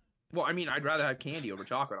 Well, I mean, I'd rather have candy over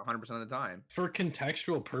chocolate 100% of the time. For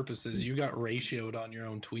contextual purposes, you got ratioed on your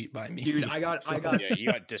own tweet by me. Dude, I got Yeah, you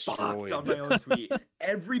got fucked destroyed. on my own tweet.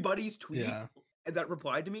 Everybody's tweet Yeah. that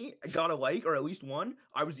replied to me got a like or at least one.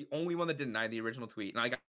 I was the only one that didn't. I had the original tweet,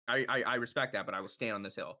 and I respect that, but I will stand on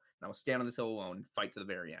this hill. And I will stand on this hill alone, and fight to the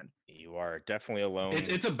very end. You are definitely alone.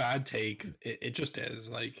 It's a bad take. It just is.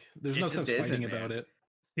 Like there's It no just sense isn't, fighting man. about it.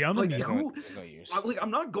 See, I'm Like, a There's who- there's no use. I'm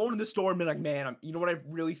not going to the store and be like, man, you know what I'm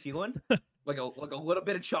really feeling? like a little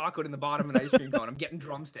bit of chocolate in the bottom of an ice cream cone. I'm getting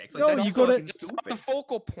drumsticks. Like, No, that's you go to- fucking That's not the stupid.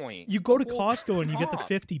 focal point. You go to Focal Costco and you get the pop.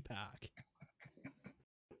 50 pack.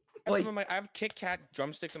 I have Kit Kat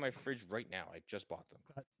drumsticks in my fridge right now. I just bought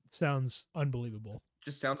them. Sounds unbelievable.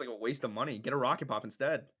 Just sounds like a waste of money. Get a rocket pop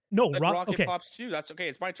instead. No, Like Oh, Rocket okay. Pops too. That's okay.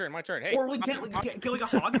 It's my turn. My turn. Hey, Or like, get like a Haagen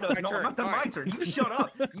Dazs. My No, turn, not my fine. turn. You shut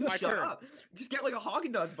up. You My shut turn. up. Just get like a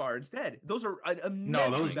Haagen Dazs bar instead. Those are No,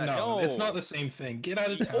 immensely better. no, it's No. not the same thing. Get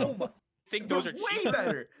out of Oh town. my, think they're those are way cheap.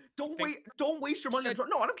 better. Don't Think- waste your money on said-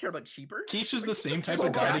 No, I don't care about cheaper. Quiche is Like, the same get type your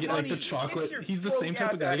of guy to broke get like the ass- chocolate. get your He's the broke same type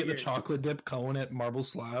of ass guy to outta get the here. chocolate dip cone at Marble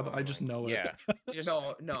Slab. I just know it. Yeah. Just-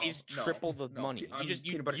 No, He's no, triple the no. money. I'm You just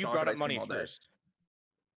peanut butter you chocolate brought ice up cream money all day. first.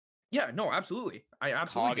 Yeah, no, absolutely. I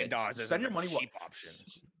absolutely Haagen get. Dazs isn't Spend your a money. cheap option.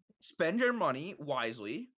 Spend your money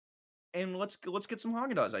wisely, and let's get some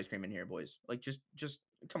Haagen Dazs ice cream in here, boys. Like, just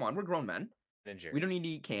come on, we're grown men. Ninja. We don't need to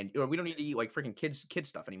eat candy, or we don't need to eat like freaking kid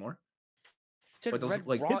stuff anymore. said but those, red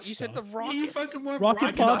like, rock. it's You said the stuff. You rocket. fucking want Rocket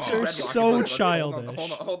Rocket Pops Pops. are Red so Rocket, let's- childish.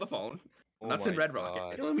 Hold the phone. Oh That's in my Red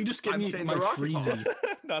Rocket. God. Let me just get I'm me saying my the Rocket Pops. freezy.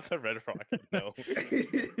 Not the red rocket. No.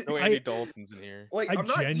 like No Andy Daltons in here. I I'm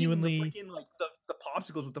not genuinely- eating the freaking like the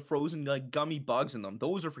popsicles with the frozen like gummy bugs in them.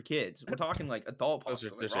 Those are for kids. We're talking like adult Those are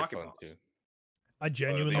popsicles, those like are Rocket fun Pops. too. I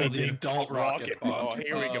genuinely Oh, the think adult Rocket Oh, Pops.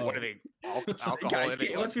 here we go. What are they? Alcohol? Guys, in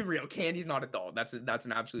it? let's be real. Candy's not adult. That's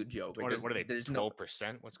an absolute joke. Like, What are they? There's no.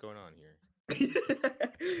 12%? What's going on here?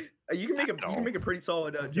 You can make a pretty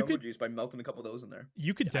solid jumbo could- juice by melting a couple of those in there.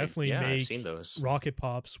 you could definitely I've make seen those. Rocket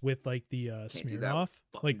Pops with like the do that with Smirnoff,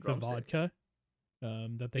 fucking like the drumstick. vodka.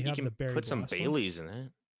 That they You have can the berry put some blast one. Baileys in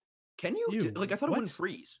it. Can you? Ew, Like I thought it wouldn't what?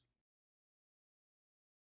 freeze.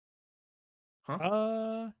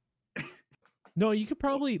 Huh? No, you could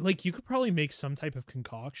probably make some type of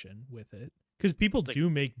concoction with it because people Like- do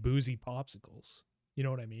make boozy popsicles. You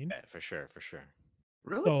know what I mean? Yeah, for sure, for sure.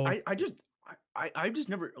 Really? So- I just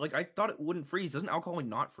never like I thought it wouldn't freeze. Doesn't alcohol like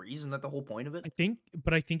not freeze? Isn't that the whole point of it? I think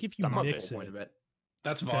if you Some of it. mix The whole it, point of it.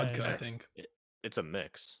 That's vodka, I Then- think. It's a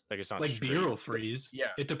mix. Like it's not Like straight. beer will freeze.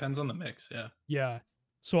 Yeah. It depends on the mix. Yeah. yeah.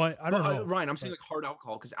 So I don't Well, know, Ryan, I'm saying but- like hard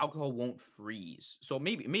alcohol because alcohol won't freeze. So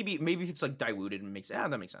maybe if it's like diluted and makes that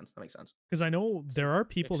makes sense. That makes sense. because I know there are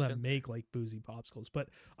people mixed that in. make like boozy popsicles, but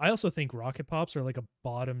I also think rocket pops are like a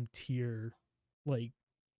bottom tier, like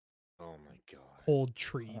Oh my god. cold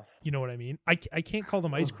treat. You know what I mean? I can't call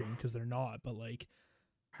them ice cream because they're not, but like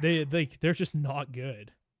they're just not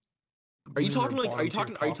good. Are you These are talking like? Are you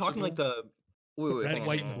bottom-tier talking like popsicle? the? Wait, Red, hold on,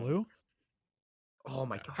 white, hold and on. blue. Oh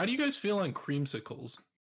my god! How do you guys feel on creamsicles?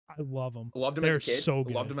 I love them. Loved him They're as a kid. so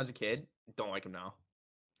good. Loved him as a kid. Don't like him now.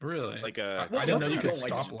 Really? Like I Well, didn't not know that you I could don't like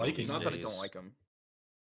stop him. liking Not them. that I don't like him.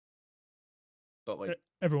 But like,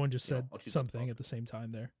 Everyone just you know, said I'll choose something both. at the same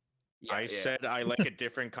time there. yeah, I yeah. said I like a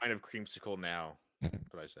different kind of creamsicle now. That's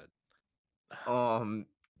what I said.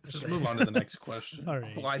 Let's just move on to the next question. All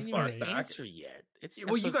right. Blind You all spots didn't right. back. answer yet. It's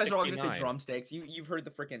Well, you episode guys are all gonna say 69. drumsticks. You've heard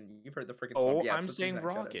the freaking Oh, yeah, I'm episode saying 69,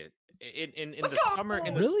 shut up. rocket. In Let's the go! summer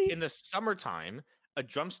Really? in the summertime, a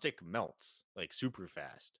drumstick melts like super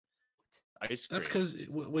fast. Ice cream. That's because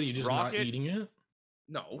what are you just Rocket- not eating it?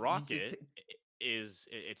 No, you rocket ca-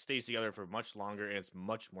 it stays together for much longer and it's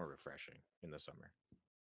much more refreshing in the summer.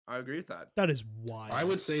 I agree with that. That is wild. I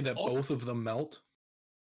would say that Also- both of them melt.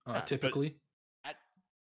 Yeah, but- Typically, At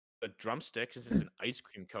the drumstick, since it's an ice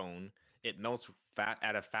cream cone, it melts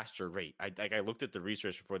at a faster rate. I looked at the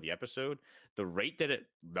research before the episode. The rate that it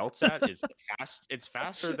melts at is fast. It's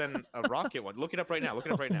faster than a rocket one. Look it up right now. Look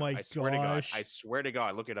it up right Oh now. my I swear to God. gosh. I swear to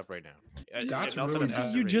God. Look it up right now. It That's melts at a really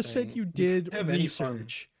faster You rate. just said everything. you You did can't have any fun.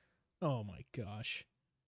 research. Oh my gosh.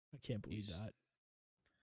 I can't believe Jeez. that.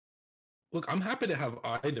 look, I'm happy to have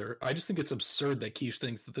either. I just think it's absurd that Quiche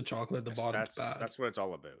thinks that the chocolate at the Yes, bottom is bad. that's what it's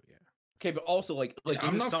all about. Yeah. Okay, but also like Yeah, in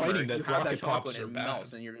I'm the not summer, fighting that you have that Rocket chocolate Pops and are it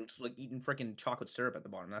melts, bad. and you're just like eating freaking chocolate syrup at the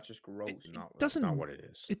bottom. That's just gross. That's not doesn't- what it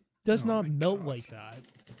is. It does Oh not my melt gosh. like that.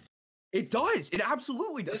 It does. It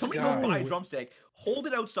absolutely does. This Somebody go buy a guy- drumstick, hold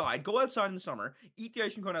it outside, go outside in the summer, eat the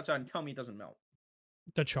ice cream cone outside, and tell me it doesn't melt.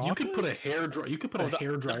 The You chocolate. could put a hair dry. You could put Oh, a the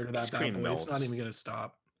hair dryer to ice that bad cream boy. It's not melts. even gonna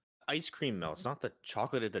stop. Ice cream melts, not the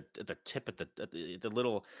chocolate at the tip at the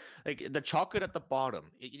little, like the chocolate at the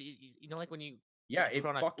bottom. You know, like when you Yeah, it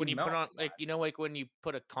put on fucking when you put on melts, like you lads. know like when you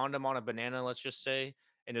put a condom on a banana, let's just say,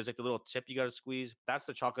 and there's like the little tip you got to squeeze. That's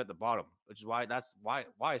the chocolate at the bottom, which is why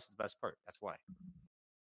why is the best part. That's why.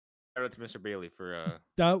 Shout out to Mr. Bailey for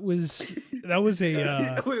That was a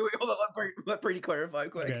wait, hold on. Let Brady clarify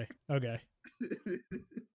quick. okay.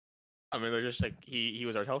 I mean, they're just like he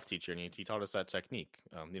was our health teacher and he taught us that technique,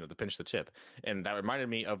 you know, the pinch the tip, and that reminded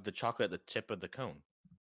me of the chocolate at the tip of the cone,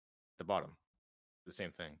 the bottom, the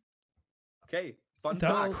same thing. Okay, fun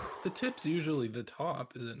That- fact. The tip's usually the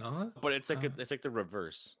top, is it not? But it's like Uh. it's like the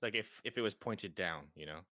reverse. Like if it was pointed down, you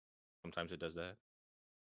know, sometimes it does that.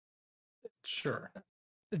 Sure.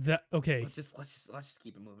 That okay. Let's just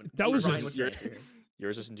keep it moving. That was Ryan, just- what's your your- answer here?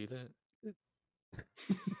 Yours doesn't do that.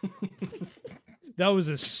 That was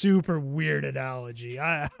a super weird analogy.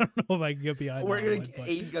 I don't know if I can get behind We're that gonna one, but-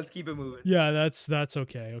 Aiden, let's keep it moving. Yeah, that's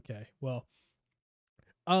okay. Okay. Well,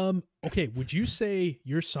 okay, would you say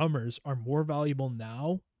your summers are more valuable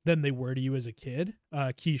now than they were to you as a kid?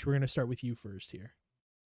 Quiche, we're going to start with you first here.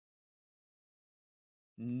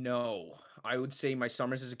 No, I would say my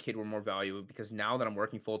summers as a kid were more valuable because now that I'm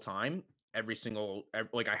working full time,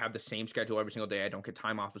 like I have the same schedule every single day. I don't get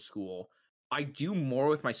time off of school. I do more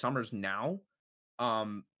with my summers now,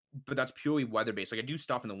 but that's purely weather based. Like I do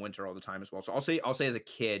stuff in the winter all the time as well. So I'll say as a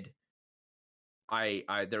kid, they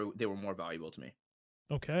were more valuable to me.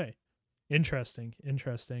 Okay. Interesting.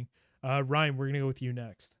 Ryan, we're going to go with you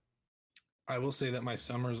next. I will say that my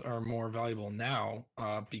summers are more valuable now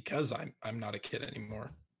because I'm not a kid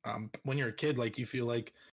anymore. When you're a kid, like you feel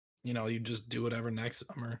like, you know, you just do whatever next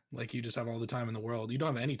summer. Like you just have all the time in the world. You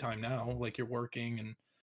don't have any time now. Like you're working and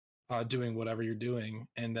doing whatever you're doing,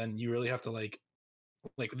 and then you really have to like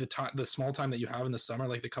the small time that you have in the summer,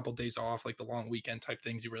 like the couple days off, like the long weekend type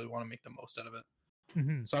things. You really want to make the most out of it.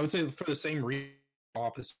 Mhm. So I would say for the same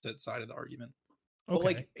opposite side of the argument. But Okay.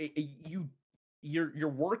 like you're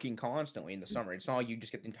working constantly in the summer. It's not like you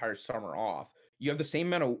just get the entire summer off. You have the same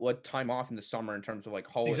amount of time off in the summer in terms of like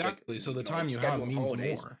holidays. Exactly. So the time you have means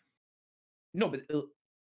more. No, but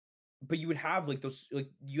but you would have like those, like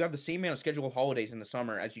you have the same amount of scheduled holidays in the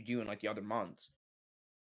summer as you do in like the other months.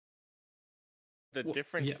 The Well,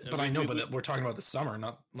 difference. Yeah, but I know, but we're talking about the summer,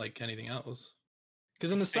 not like anything else.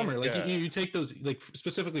 Because in the think, summer, like you take those, like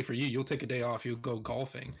specifically for you, you'll take a day off, you'll go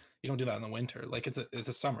golfing. You don't do that in the winter. Like it's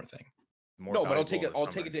a summer thing. more No, but I'll valuable take in it. the I'll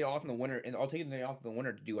take summer. a day off in the winter, and I'll take a day off in the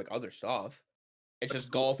winter to do like other stuff. It's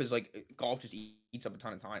just golf is like golf just eats up a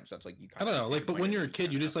ton of time, so it's like you. I don't know, like, but might when just you're a use kid,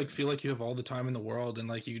 that you just stuff. like feel like you have all the time in the world, and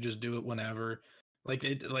like you just do it whenever. Like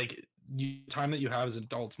time that you have as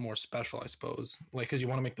adults more special, I suppose. Like because you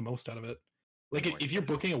want to make the most out of it. Like More if you're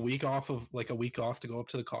special. booking a week off to go up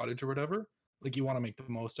to the cottage or whatever, like you want to make the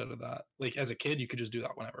most out of that. Like as a kid, you could just do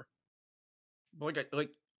that whenever. But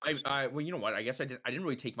well, you know what? I guess I didn't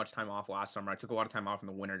really take much time off last summer. I took a lot of time off in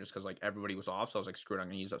the winter just because like everybody was off, so I was like, screw it, I'm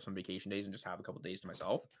gonna use up some vacation days and just have a couple days to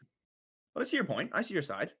myself. But I see your point. I see your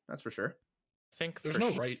side. That's for sure. I think There's for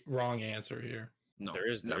no sh- wrong answer here. No, There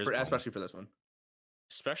is one. especially for this one.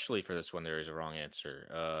 Especially for this one, there is a wrong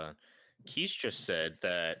answer. Keith just said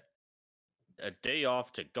that a day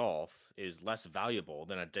off to golf is less valuable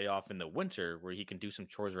than a day off in the winter where he can do some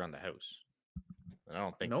chores around the house. And I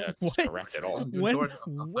don't think No. that's What? correct at all. Doing When chores, I'll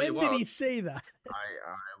tell you when did what. he say that?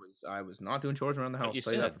 I was not doing chores around the Like house. you I'll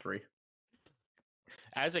tell you that said. for free.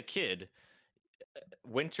 As a kid,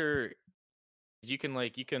 winter, you can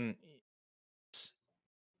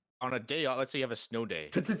on a day off. Let's say you have a snow day.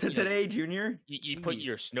 Today, Junior. You put Jeez.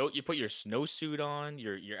 your snowsuit on.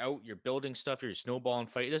 You're out. You're building stuff. You're snowballing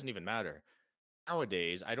fight. It doesn't even matter.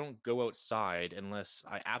 Nowadays, I don't go outside unless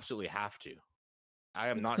I absolutely have to. I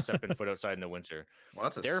am not stepping foot outside in the winter. Well,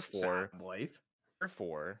 that's a Therefore- sad life.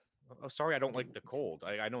 Therefore, sorry, I don't like the cold.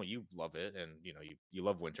 I know you love it, and you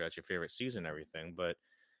love winter. That's your favorite season, and everything. But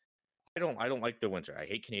I don't like the winter. I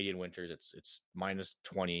hate Canadian winters. It's minus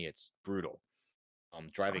 20. It's brutal.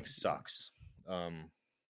 Driving sucks.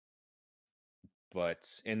 But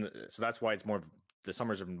so that's why the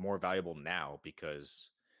summers are more valuable now because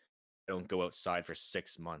I don't go outside for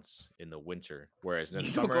 6 months in the winter. Whereas in the You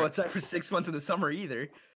summer, don't go outside for 6 months in the summer either.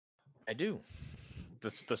 I do.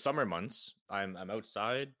 The summer months, I'm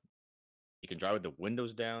outside. You can drive with the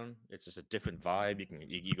windows down. It's just a different vibe.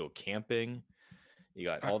 You go camping. You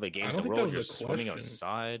got all the games in don't the think that world. was You're the swimming question.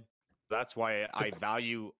 outside. That's why I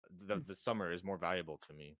value the summer is more valuable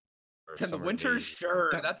to me. or In the summer winter, days. sure,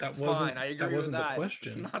 That that's wasn't- fine. I that agree wasn't with the that. question.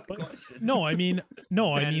 It's not the But- question. No, I mean,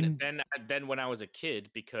 Then when I was a kid,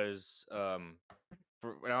 because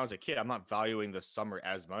when I was a kid, I'm not valuing the summer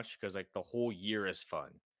as much because like the whole year is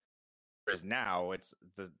fun. Whereas now it's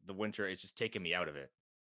the winter is just taking me out of it.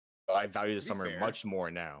 So I value the To be summer fair- much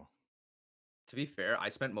more now. To be fair, I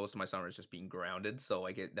spent most of my summers just being grounded, so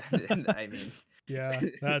I get. I mean, yeah,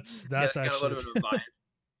 that's got a actually. little bit of a bias.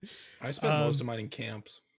 I spent most Um, of mine in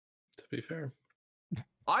camps. To be fair,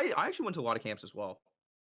 I actually went to a lot of camps as well.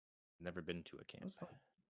 Never been to a camp.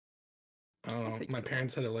 I don't I'll know. take My you to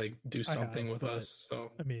parents had to like do something have, with but- us,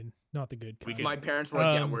 so I mean, not the good We kind. could- My parents were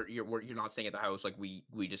like, Um, "Yeah, you're not staying at the house. Like, we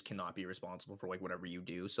just cannot be responsible for like whatever you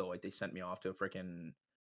do." So like, they sent me off to freaking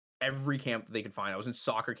every camp that they could find. I was in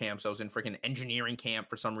soccer camps. I was in freaking engineering camp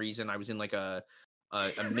for some reason. I was in like a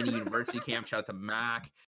mini university camp. Shout out to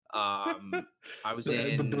Mac. I was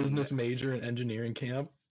the in business major and engineering camp.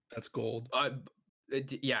 That's gold.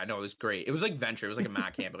 Yeah, no, it was great. It was like venture. It was like a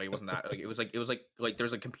Mac camp, but like it wasn't that. Like it was like there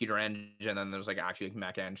was like computer eng, and then there was like actually like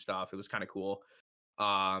Mac eng stuff. It was kind of cool.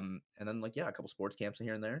 And then like a couple sports camps in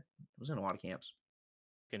here and there. I was in a lot of camps.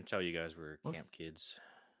 I can tell you guys were Well, camp kids.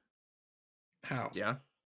 How? Yeah.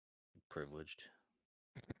 Privileged.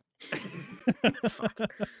 Fuck.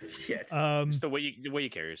 Shit. It's the way you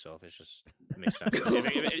carry yourself. It makes sense.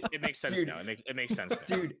 It makes sense Dude. now. It makes sense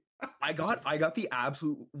now. Dude, I got the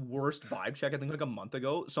absolute worst vibe check. I think like a month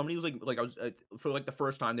ago. Somebody was like I was for like the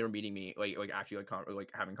first time they were meeting me, like actually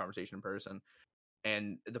like having conversation in person,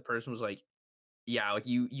 and the person was like, "Yeah, like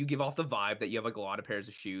you give off the vibe that you have like a lot of pairs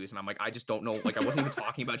of shoes," and I'm like, I just don't know. Like I wasn't even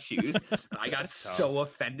talking about shoes. And I got That's tough. so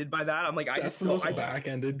offended by that. I'm like, I That's just the don't. most I,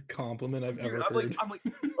 back-ended compliment I've Dude, ever I'm heard.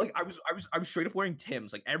 like I was straight up wearing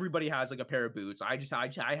Tim's. Like everybody has like a pair of boots. I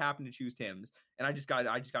happened to choose Tim's, and I just got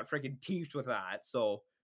freaking teased with that. So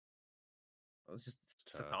it was just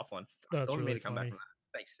a Tough. tough one. I That's still haven't really made a comeback funny. from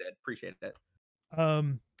that. Thanks, Sid. Appreciate it.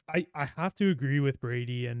 I have to agree with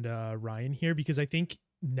Brady and Ryan here because I think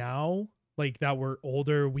now, like that we're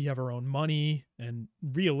older, we have our own money, and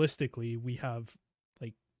realistically, we have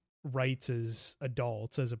like rights as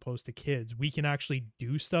adults as opposed to kids. We can actually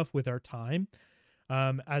do stuff with our time.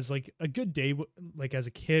 As like a good day, like as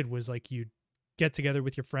a kid, was like you'd get together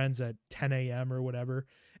with your friends at 10 a.m. or whatever,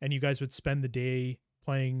 and you guys would spend the day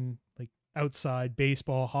playing like outside,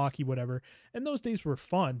 baseball, hockey, whatever. And those days were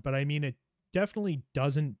fun, but I mean, it definitely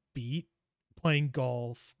doesn't beat playing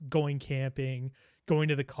golf, going camping, going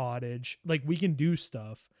to the cottage. Like, we can do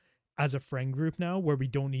stuff as a friend group now where we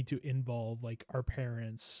don't need to involve like our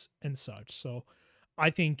parents and such. So I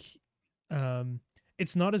think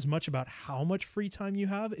it's not as much about how much free time you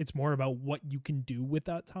have, it's more about what you can do with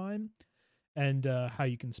that time and how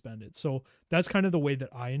you can spend it. So that's kind of the way that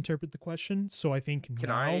I interpret the question. So I think Can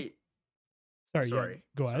now, I? sorry, Sorry.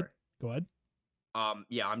 go ahead. Sorry. Go ahead.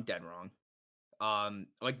 Yeah, I'm dead wrong.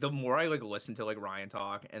 Like the more I like listen to like Ryan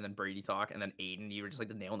talk and then Brady talk and then Aiden, you were just like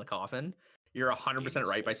the nail in the coffin. You're 100%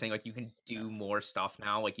 right by saying like you can do more stuff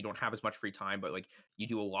now. Like you don't have as much free time, but like you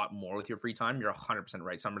do a lot more with your free time. You're 100%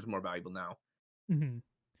 right. Summer's more valuable now. Mm-hmm.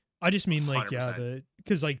 I just mean like, yeah, 100%.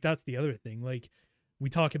 because like that's the other thing. Like, we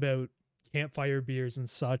talk about campfire beers and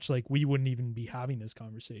such. Like, we wouldn't even be having this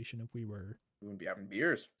conversation if we were We wouldn't be having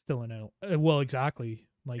beers. still in well, exactly.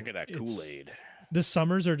 Like, Look at that it's- Kool-Aid. The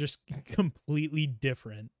summers are just completely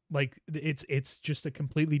different. Like, it's just a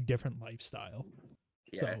completely different lifestyle.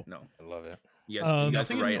 Yeah, So- no. I love it. You guys are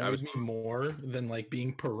Nothing right. I annoys was me more than like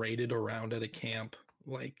being paraded around at a camp.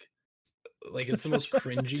 Like it's the most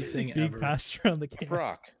cringy thing Being ever. passed around the camp.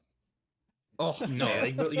 Brock. oh No,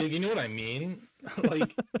 like but you know what I mean.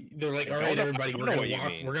 Like they're like, I all right, know- everybody, I we're know gonna what you walk.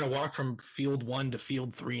 mean. We're gonna walk from field 1 to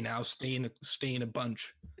field 3 now. Stay in a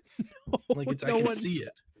bunch. Like I No can one- see it.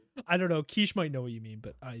 I don't know. Quiche might know what you mean,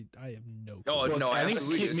 but I have no clue. Oh Look, no! I think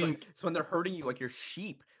Absolutely. It's, I mean- like, it's when they're hurting you like you're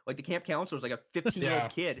sheep. Like the camp counselor's like a 15-year-old Yeah.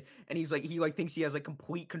 kid, and he thinks he has like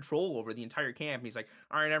complete control over the entire camp. He's like,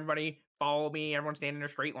 "All right, everybody, follow me. Everyone stand in a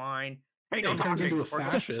straight line." Hey, He no turns talking. into a Or-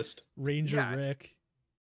 fascist. Ranger Yeah. Rick.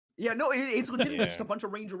 Yeah, no, it's legitimate. Just Yeah. a bunch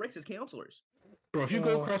of Ranger Ricks as counselors, Bro, if you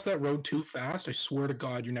go Oh. across that road too fast, I swear to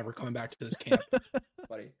God, you're never coming back to this camp.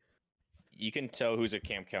 buddy. You can tell who's a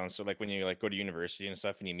camp counselor, like when you like go to university and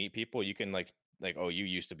stuff, and you meet people. You can like, oh, you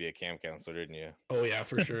used to be a camp counselor, didn't you? Oh yeah,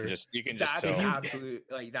 for sure. You can just That's tell. absolute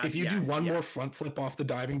like that. If you yeah, do one yeah. more front flip off the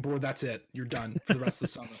diving board, that's it. You're done for the rest of the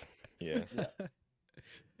summer. Yeah.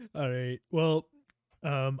 All right. Well,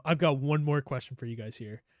 I've got one more question for you guys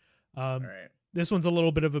here. All right. This one's a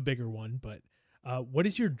little bit of a bigger one, but what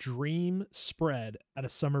is your dream spread at a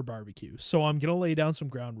summer barbecue? So I'm gonna lay down some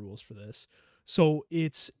ground rules for this. So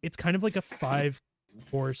it's kind of like a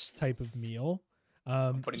 5-course type of meal.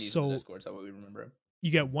 I'm putting these in the So Discord so we remember.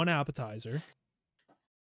 you get one appetizer,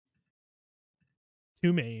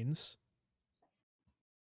 2 mains,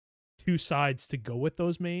 2 sides to go with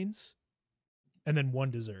those mains, and then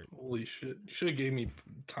 1 dessert. Holy shit! You should have gave me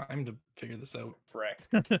time to figure this out. Correct.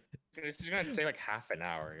 This is gonna take like half an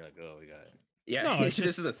hour. You're like, oh, we got it. Yeah, No, it's this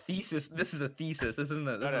just- is a thesis. This is a thesis. This isn't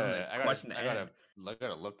a question. I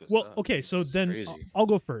gotta look this Well, up. okay, so This is then crazy. I'll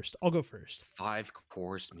go first.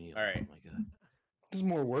 5-course meal. All right. Oh my god. This is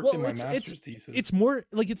more work Well, than my it's- master's thesis. It's more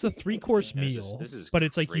like it's a 3-course This is- meal, this is but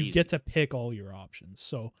it's like you get crazy. to pick all your options.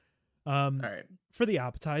 So, All right. for the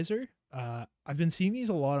appetizer, I've been seeing these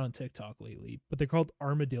a lot on TikTok lately, but they're called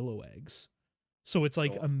armadillo eggs. So it's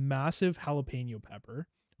like Oh. a massive jalapeno pepper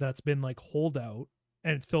that's been like holed out,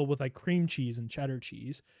 and it's filled with like cream cheese and cheddar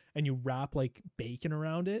cheese, and you wrap like bacon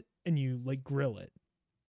around it and you like grill it.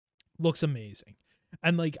 Looks amazing.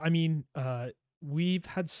 And like, I mean, we've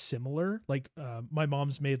had similar, like my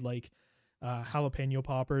mom's made like jalapeno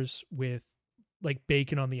poppers with like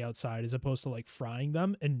bacon on the outside as opposed to like frying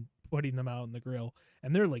them and putting them out on the grill,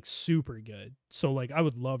 and they're like super good. So like I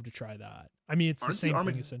would love to try that. I mean, it's Aren't the same thing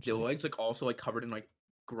armadillo essentially. eggs like also like covered in like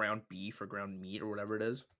ground beef or ground meat or whatever it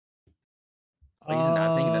is? Like isn't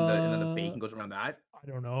that thing, and then the bacon goes around that? I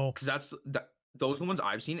don't know. Because those are the ones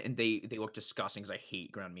I've seen, and they look disgusting. Because I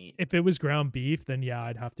hate ground meat. If it was ground beef, then yeah,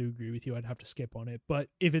 I'd have to agree with you. I'd have to skip on it. But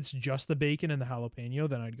if it's just the bacon and the jalapeno,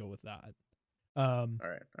 then I'd go with that. All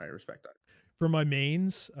right, I respect that. For my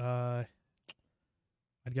mains, I'd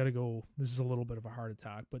gotta go. This is a little bit of a heart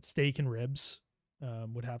attack, but steak and ribs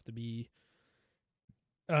would have to be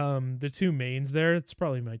the 2 mains there. It's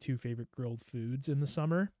probably my 2 favorite grilled foods in the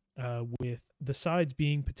summer, with the sides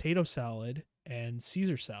being potato salad and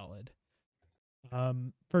Caesar salad.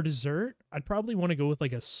 For dessert, I'd probably want to go with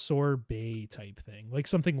like a sorbet type thing, like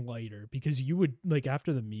something lighter, because you would like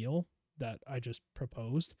after the meal that I just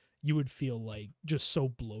proposed, you would feel like just so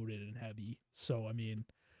bloated and heavy. So, I mean,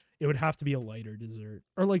 it would have to be a lighter dessert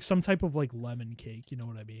or like some type of like lemon cake. You know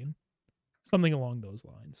what I mean? Something along those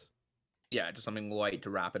lines. Yeah, just something light to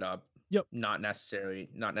wrap it up. Yep. Not necessarily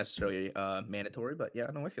mandatory, but yeah,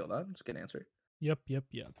 no, I feel that. It's a good answer. Yep.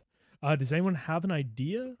 Does anyone have an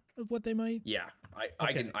idea of what they might? Yeah, I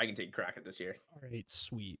Okay. can take a crack at this here. All right,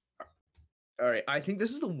 sweet. All right, I think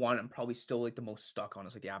this is the one I'm probably still like the most stuck on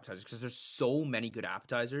is like the appetizers because there's so many good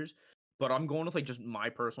appetizers. But I'm going with like just my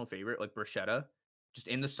personal favorite, like bruschetta. Just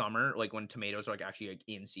in the summer, like when tomatoes are like actually like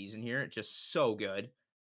in season here, it's just so good.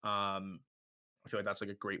 I feel like that's like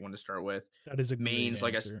a great one to start with. That is a great Mains,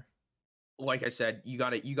 answer. like I said, you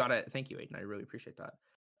gotta. Thank you, Aiden. I really appreciate that.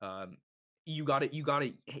 You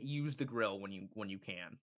gotta use the grill when you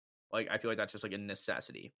can. Like I feel like that's just like a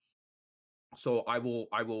necessity. So I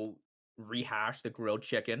will rehash the grilled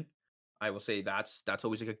chicken. I will say that's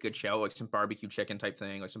always like a good shout, like some barbecue chicken type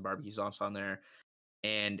thing, like some barbecue sauce on there.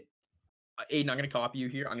 And Aiden, I'm gonna copy you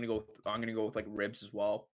here. I'm gonna go with like ribs as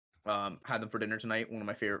well. Had them for dinner tonight. One of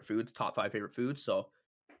my favorite foods, top 5 favorite foods. So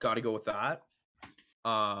got to go with that.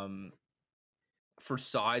 For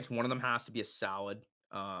sides, one of them has to be a salad.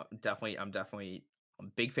 I'm definitely a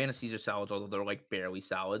big fan of Caesar salads, although they're like barely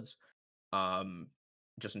salads.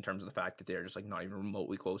 Just in terms of the fact that they're just like not even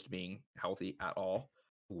remotely close to being healthy at all.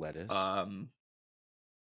 Lettuce.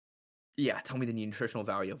 Yeah, tell me the nutritional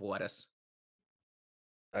value of lettuce.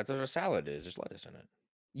 That's what a salad is. There's lettuce in it.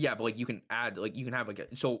 Yeah, but like you can add like you can have like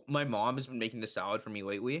so my mom has been making the salad for me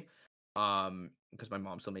lately. Because my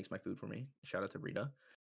mom still makes my food for me. Shout out to Rita.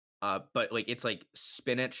 But like it's like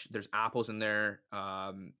spinach, there's apples in there,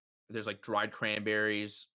 there's like dried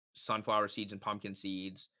cranberries, sunflower seeds and pumpkin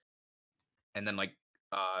seeds, and then like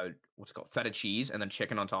what's it called? Feta cheese, and then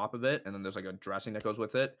chicken on top of it, and then there's like a dressing that goes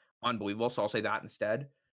with it. Unbelievable. So I'll say that instead.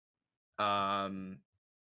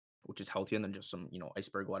 Which is healthier than just some,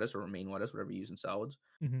 iceberg lettuce or romaine lettuce, whatever you use in salads.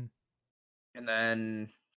 Mm-hmm. And then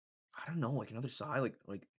I don't know, like another side,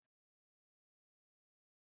 like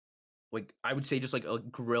I would say just like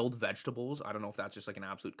grilled vegetables. I don't know if that's just like an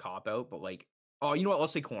absolute cop out, but like, oh, you know what?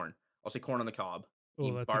 Let's say corn. I'll say corn on the cob. Oh,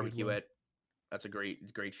 You that's a good barbecue one. it. That's a great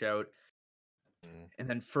shout. Mm. And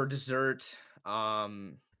then for dessert,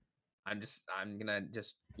 I'm gonna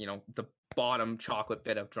just the bottom chocolate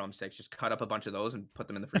bit of drumsticks. Just cut up a bunch of those and put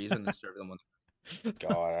them in the freezer and then serve them with.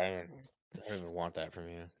 God, I don't even want that from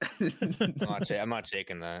you. I'm not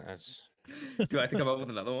taking that. That's Do I have to come up with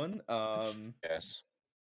another one? yes.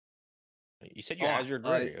 You said you hazard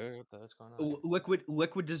already. What's going on?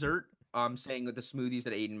 Liquid dessert. I'm saying with the smoothies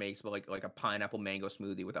that Aiden makes, but like a pineapple mango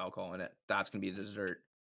smoothie with alcohol in it. That's gonna be a dessert.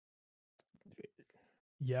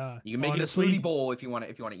 Yeah, You can make honestly, it a smoothie bowl if you want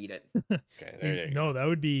to eat it. Okay, there you go. No, that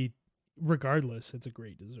would be regardless. It's a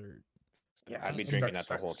great dessert. Yeah, I'd be drinking that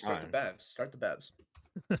the whole time. Start the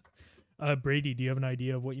bevs. Brady, do you have an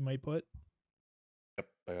idea of what you might put? Yep,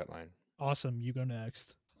 I got mine. Awesome, you go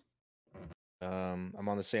next. I'm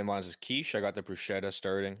on the same lines as Quiche. I got the bruschetta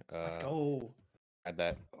starting. Let's go. Had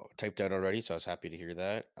that typed out already, so I was happy to hear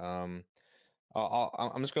that. I'm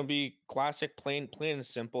just gonna be classic, plain and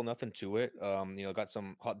simple, nothing to it. Got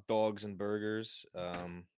some hot dogs and burgers.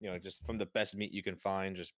 Just from the best meat you can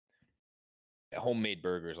find, just homemade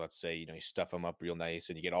burgers. Let's say you stuff them up real nice,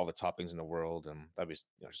 and you get all the toppings in the world. And that'd be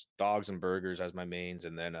just dogs and burgers as my mains,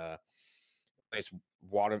 and then nice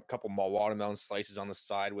couple watermelon slices on the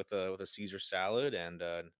side with a Caesar salad, and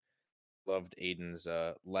loved Aiden's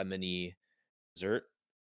lemony dessert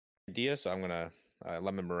idea, so I'm gonna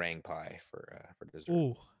lemon meringue pie for dessert.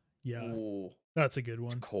 Oh, yeah, Ooh. that's a good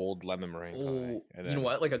one. It's cold lemon meringue pie. Oh, And you know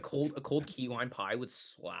what? Like a cold key lime pie would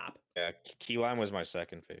slap. Yeah, key lime was my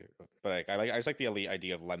second favorite, but I just like the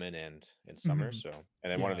idea of lemon and in summer. Mhm. So,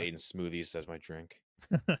 and then one of Yeah. Aiden's smoothies as my drink.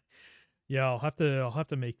 Yeah, I'll have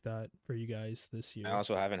to make that for you guys this year. I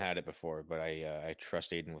also haven't had it before, but I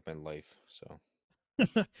trust Aiden with my life. So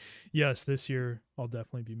Yes, this year I'll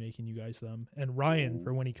definitely be making you guys them. And Ryan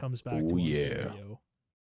for when he comes back to Ontario.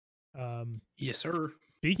 Yes, sir.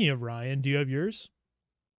 Speaking of Ryan, do you have yours?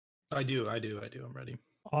 I do. I'm ready.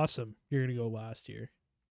 Awesome. You're gonna go last year.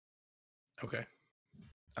 Okay.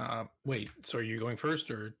 Wait. So are you going first,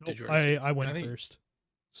 or did you? Nope, already say- I went think- first.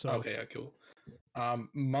 So Okay, yeah, cool.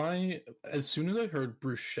 As soon as I heard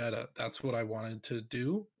bruschetta, that's what I wanted to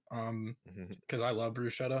do. Because I love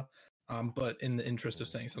bruschetta. But in the interest of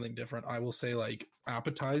saying something different, I will say like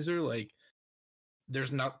appetizer, like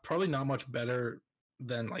there's probably not much better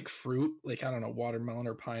than like fruit, like I don't know, watermelon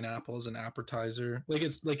or pineapple as an appetizer. Like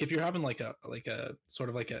it's like if you're having like a sort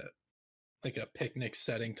of like a picnic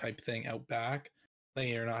setting type thing out back, like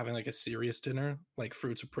you're not having like a serious dinner, like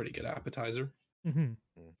fruit's a pretty good appetizer. mhm.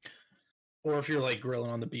 Or if you're like grilling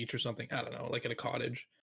on the beach or something, I don't know, like at a cottage.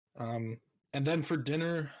 And then for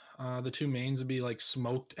dinner, the two mains would be like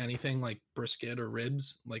smoked anything like brisket or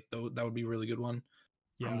ribs, like that would be a really good one.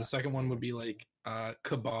 Yeah, The second one would be like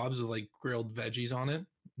kebabs with like grilled veggies on it.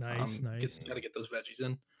 nice. Gotta get those veggies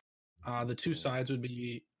in. The two sides would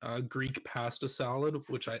be Greek pasta salad,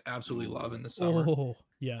 which I absolutely love in the summer. Oh,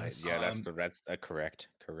 yes. Yeah, that's Um, that's a correct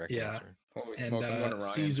yeah. answer. Holy And smokes, I'm going to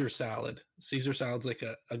Ryan. Caesar salad. Caesar salad's like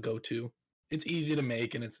a go-to. It's easy to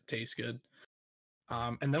make and it tastes good.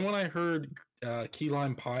 And then when I heard key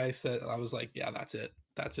lime pie, I was like, yeah, that's it.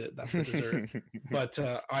 That's it. That's the dessert. But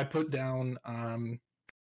I put down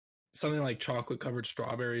something like chocolate covered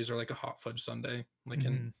strawberries or like a hot fudge sundae, like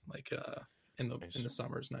in the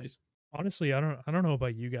summer is nice. Honestly, I don't know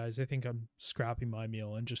about you guys. I think I'm scrapping my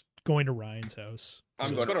meal and just going to Ryan's house.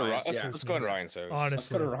 I'm let's going to go to Ryan's, yeah. let's go to Ryan's house.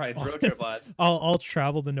 Honestly, Let's go to Ryan's road trip, lads. I'll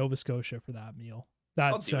travel to Nova Scotia for that meal.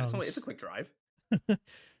 That I'll do it. sounds. It's a quick drive.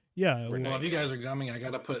 Yeah. For Well, if you night. guys are coming, I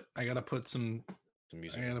gotta put some Some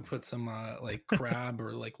music. like crab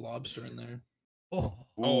or like lobster in there. Oh,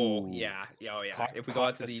 Oh Ooh, yeah, oh yeah. caught- If we go caught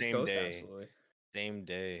out to the East same Coast, day. absolutely. Same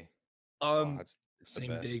day. Oh, that's the Same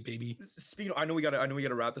best. day, baby. Speaking, I know we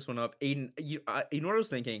gotta wrap this one up. Aiden, you know what I was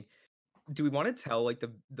thinking? Do we want to tell like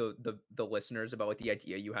the listeners about like the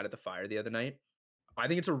idea you had at the fire the other night? I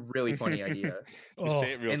think it's a really funny idea. Just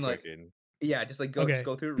say Oh. it real And, quick. like, and Yeah, just like go Okay.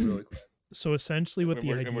 go through it really quick. so essentially, what And the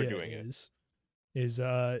we're idea doing it. is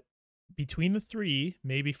between the three,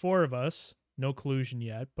 maybe four of us, no collusion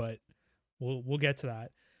yet, but we'll get to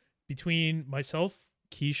that. Between myself,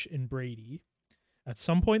 Quiche, and Brady, at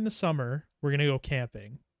some point in the summer, we're gonna go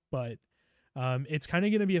camping, but it's kind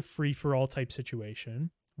of gonna be a free for all type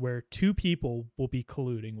situation where two people will be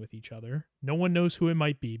colluding with each other. No one knows who it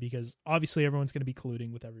might be because obviously everyone's gonna be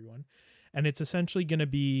colluding with everyone, and it's essentially gonna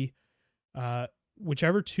be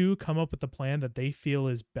whichever two come up with the plan that they feel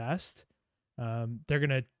is best. They're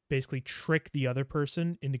gonna basically trick the other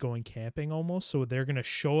person into going camping almost. So they're gonna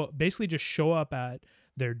basically just show up at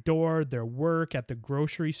their door, their work, at the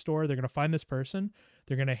grocery store. They're gonna find this person.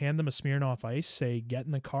 They're gonna hand them a Smirnoff Ice, say, "Get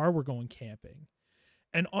in the car, we're going camping."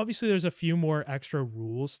 And obviously, there's a few more extra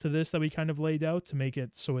rules to this that we kind of laid out to make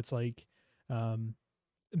it so it's like,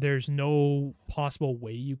 there's no possible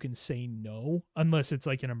way you can say no unless it's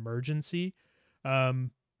like an emergency.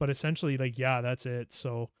 But essentially, like, yeah, that's it.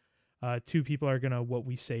 So two people are gonna, what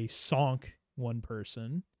we say, sonk one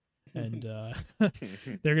person, and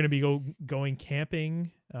they're gonna be going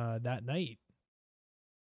camping that night.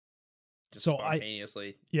 Just So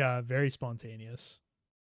spontaneously. Yeah, very spontaneous.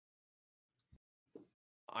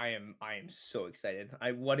 I am so excited.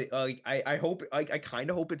 I hope I kind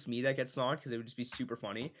of hope it's me that gets knocked because it would just be super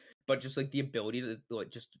funny. But just like the ability to like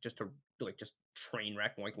just train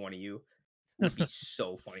wreck like one of you would be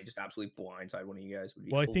so funny. Just absolutely blindside one of you guys would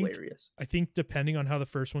be Well, hilarious. I think depending on how the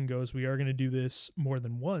first one goes, we are going to do this more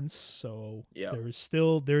than once. So Yeah.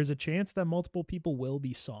 there's a chance that multiple people will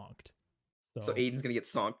be sonked. So Aiden's gonna get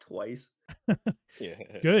sonked twice. yeah.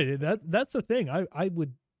 Good. That's the thing. I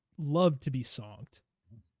would love to be sonked.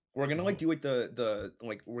 We're gonna like do like the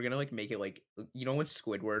like we're gonna like make it like you know when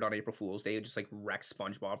Squidward on April Fool's Day just like wreck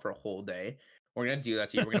SpongeBob for a whole day. We're gonna do that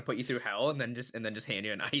to you. We're gonna put you through hell and then just hand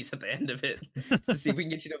you an ice at the end of it to see if we can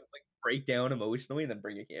get you to like break down emotionally and then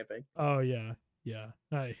bring you camping. Oh yeah. Yeah.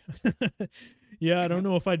 Yeah, I don't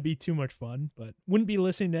know if I'd be too much fun, but wouldn't be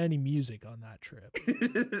listening to any music on that trip. Good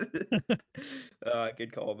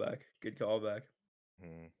callback. Good callback.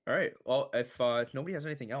 Hmm. All right. Well, if nobody has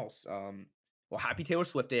anything else, well, happy Taylor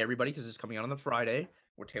Swift Day, everybody, because it's coming out on the Friday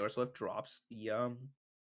where Taylor Swift drops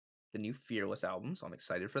the new Fearless album. So I'm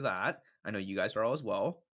excited for that. I know you guys are all as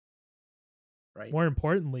well. Right. More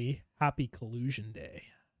importantly, happy Collusion Day.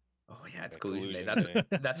 Oh yeah, it's Yeah, collusion day. collusion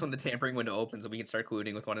That's when the tampering window opens and we can start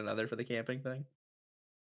colluding with one another for the camping thing.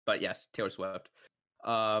 But yes, Taylor Swift.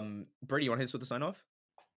 Brady, you want to hit us with the sign off?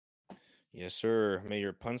 Yes, sir. May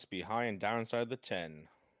your punts be high and down inside the 10.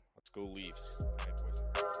 Let's go, Leafs.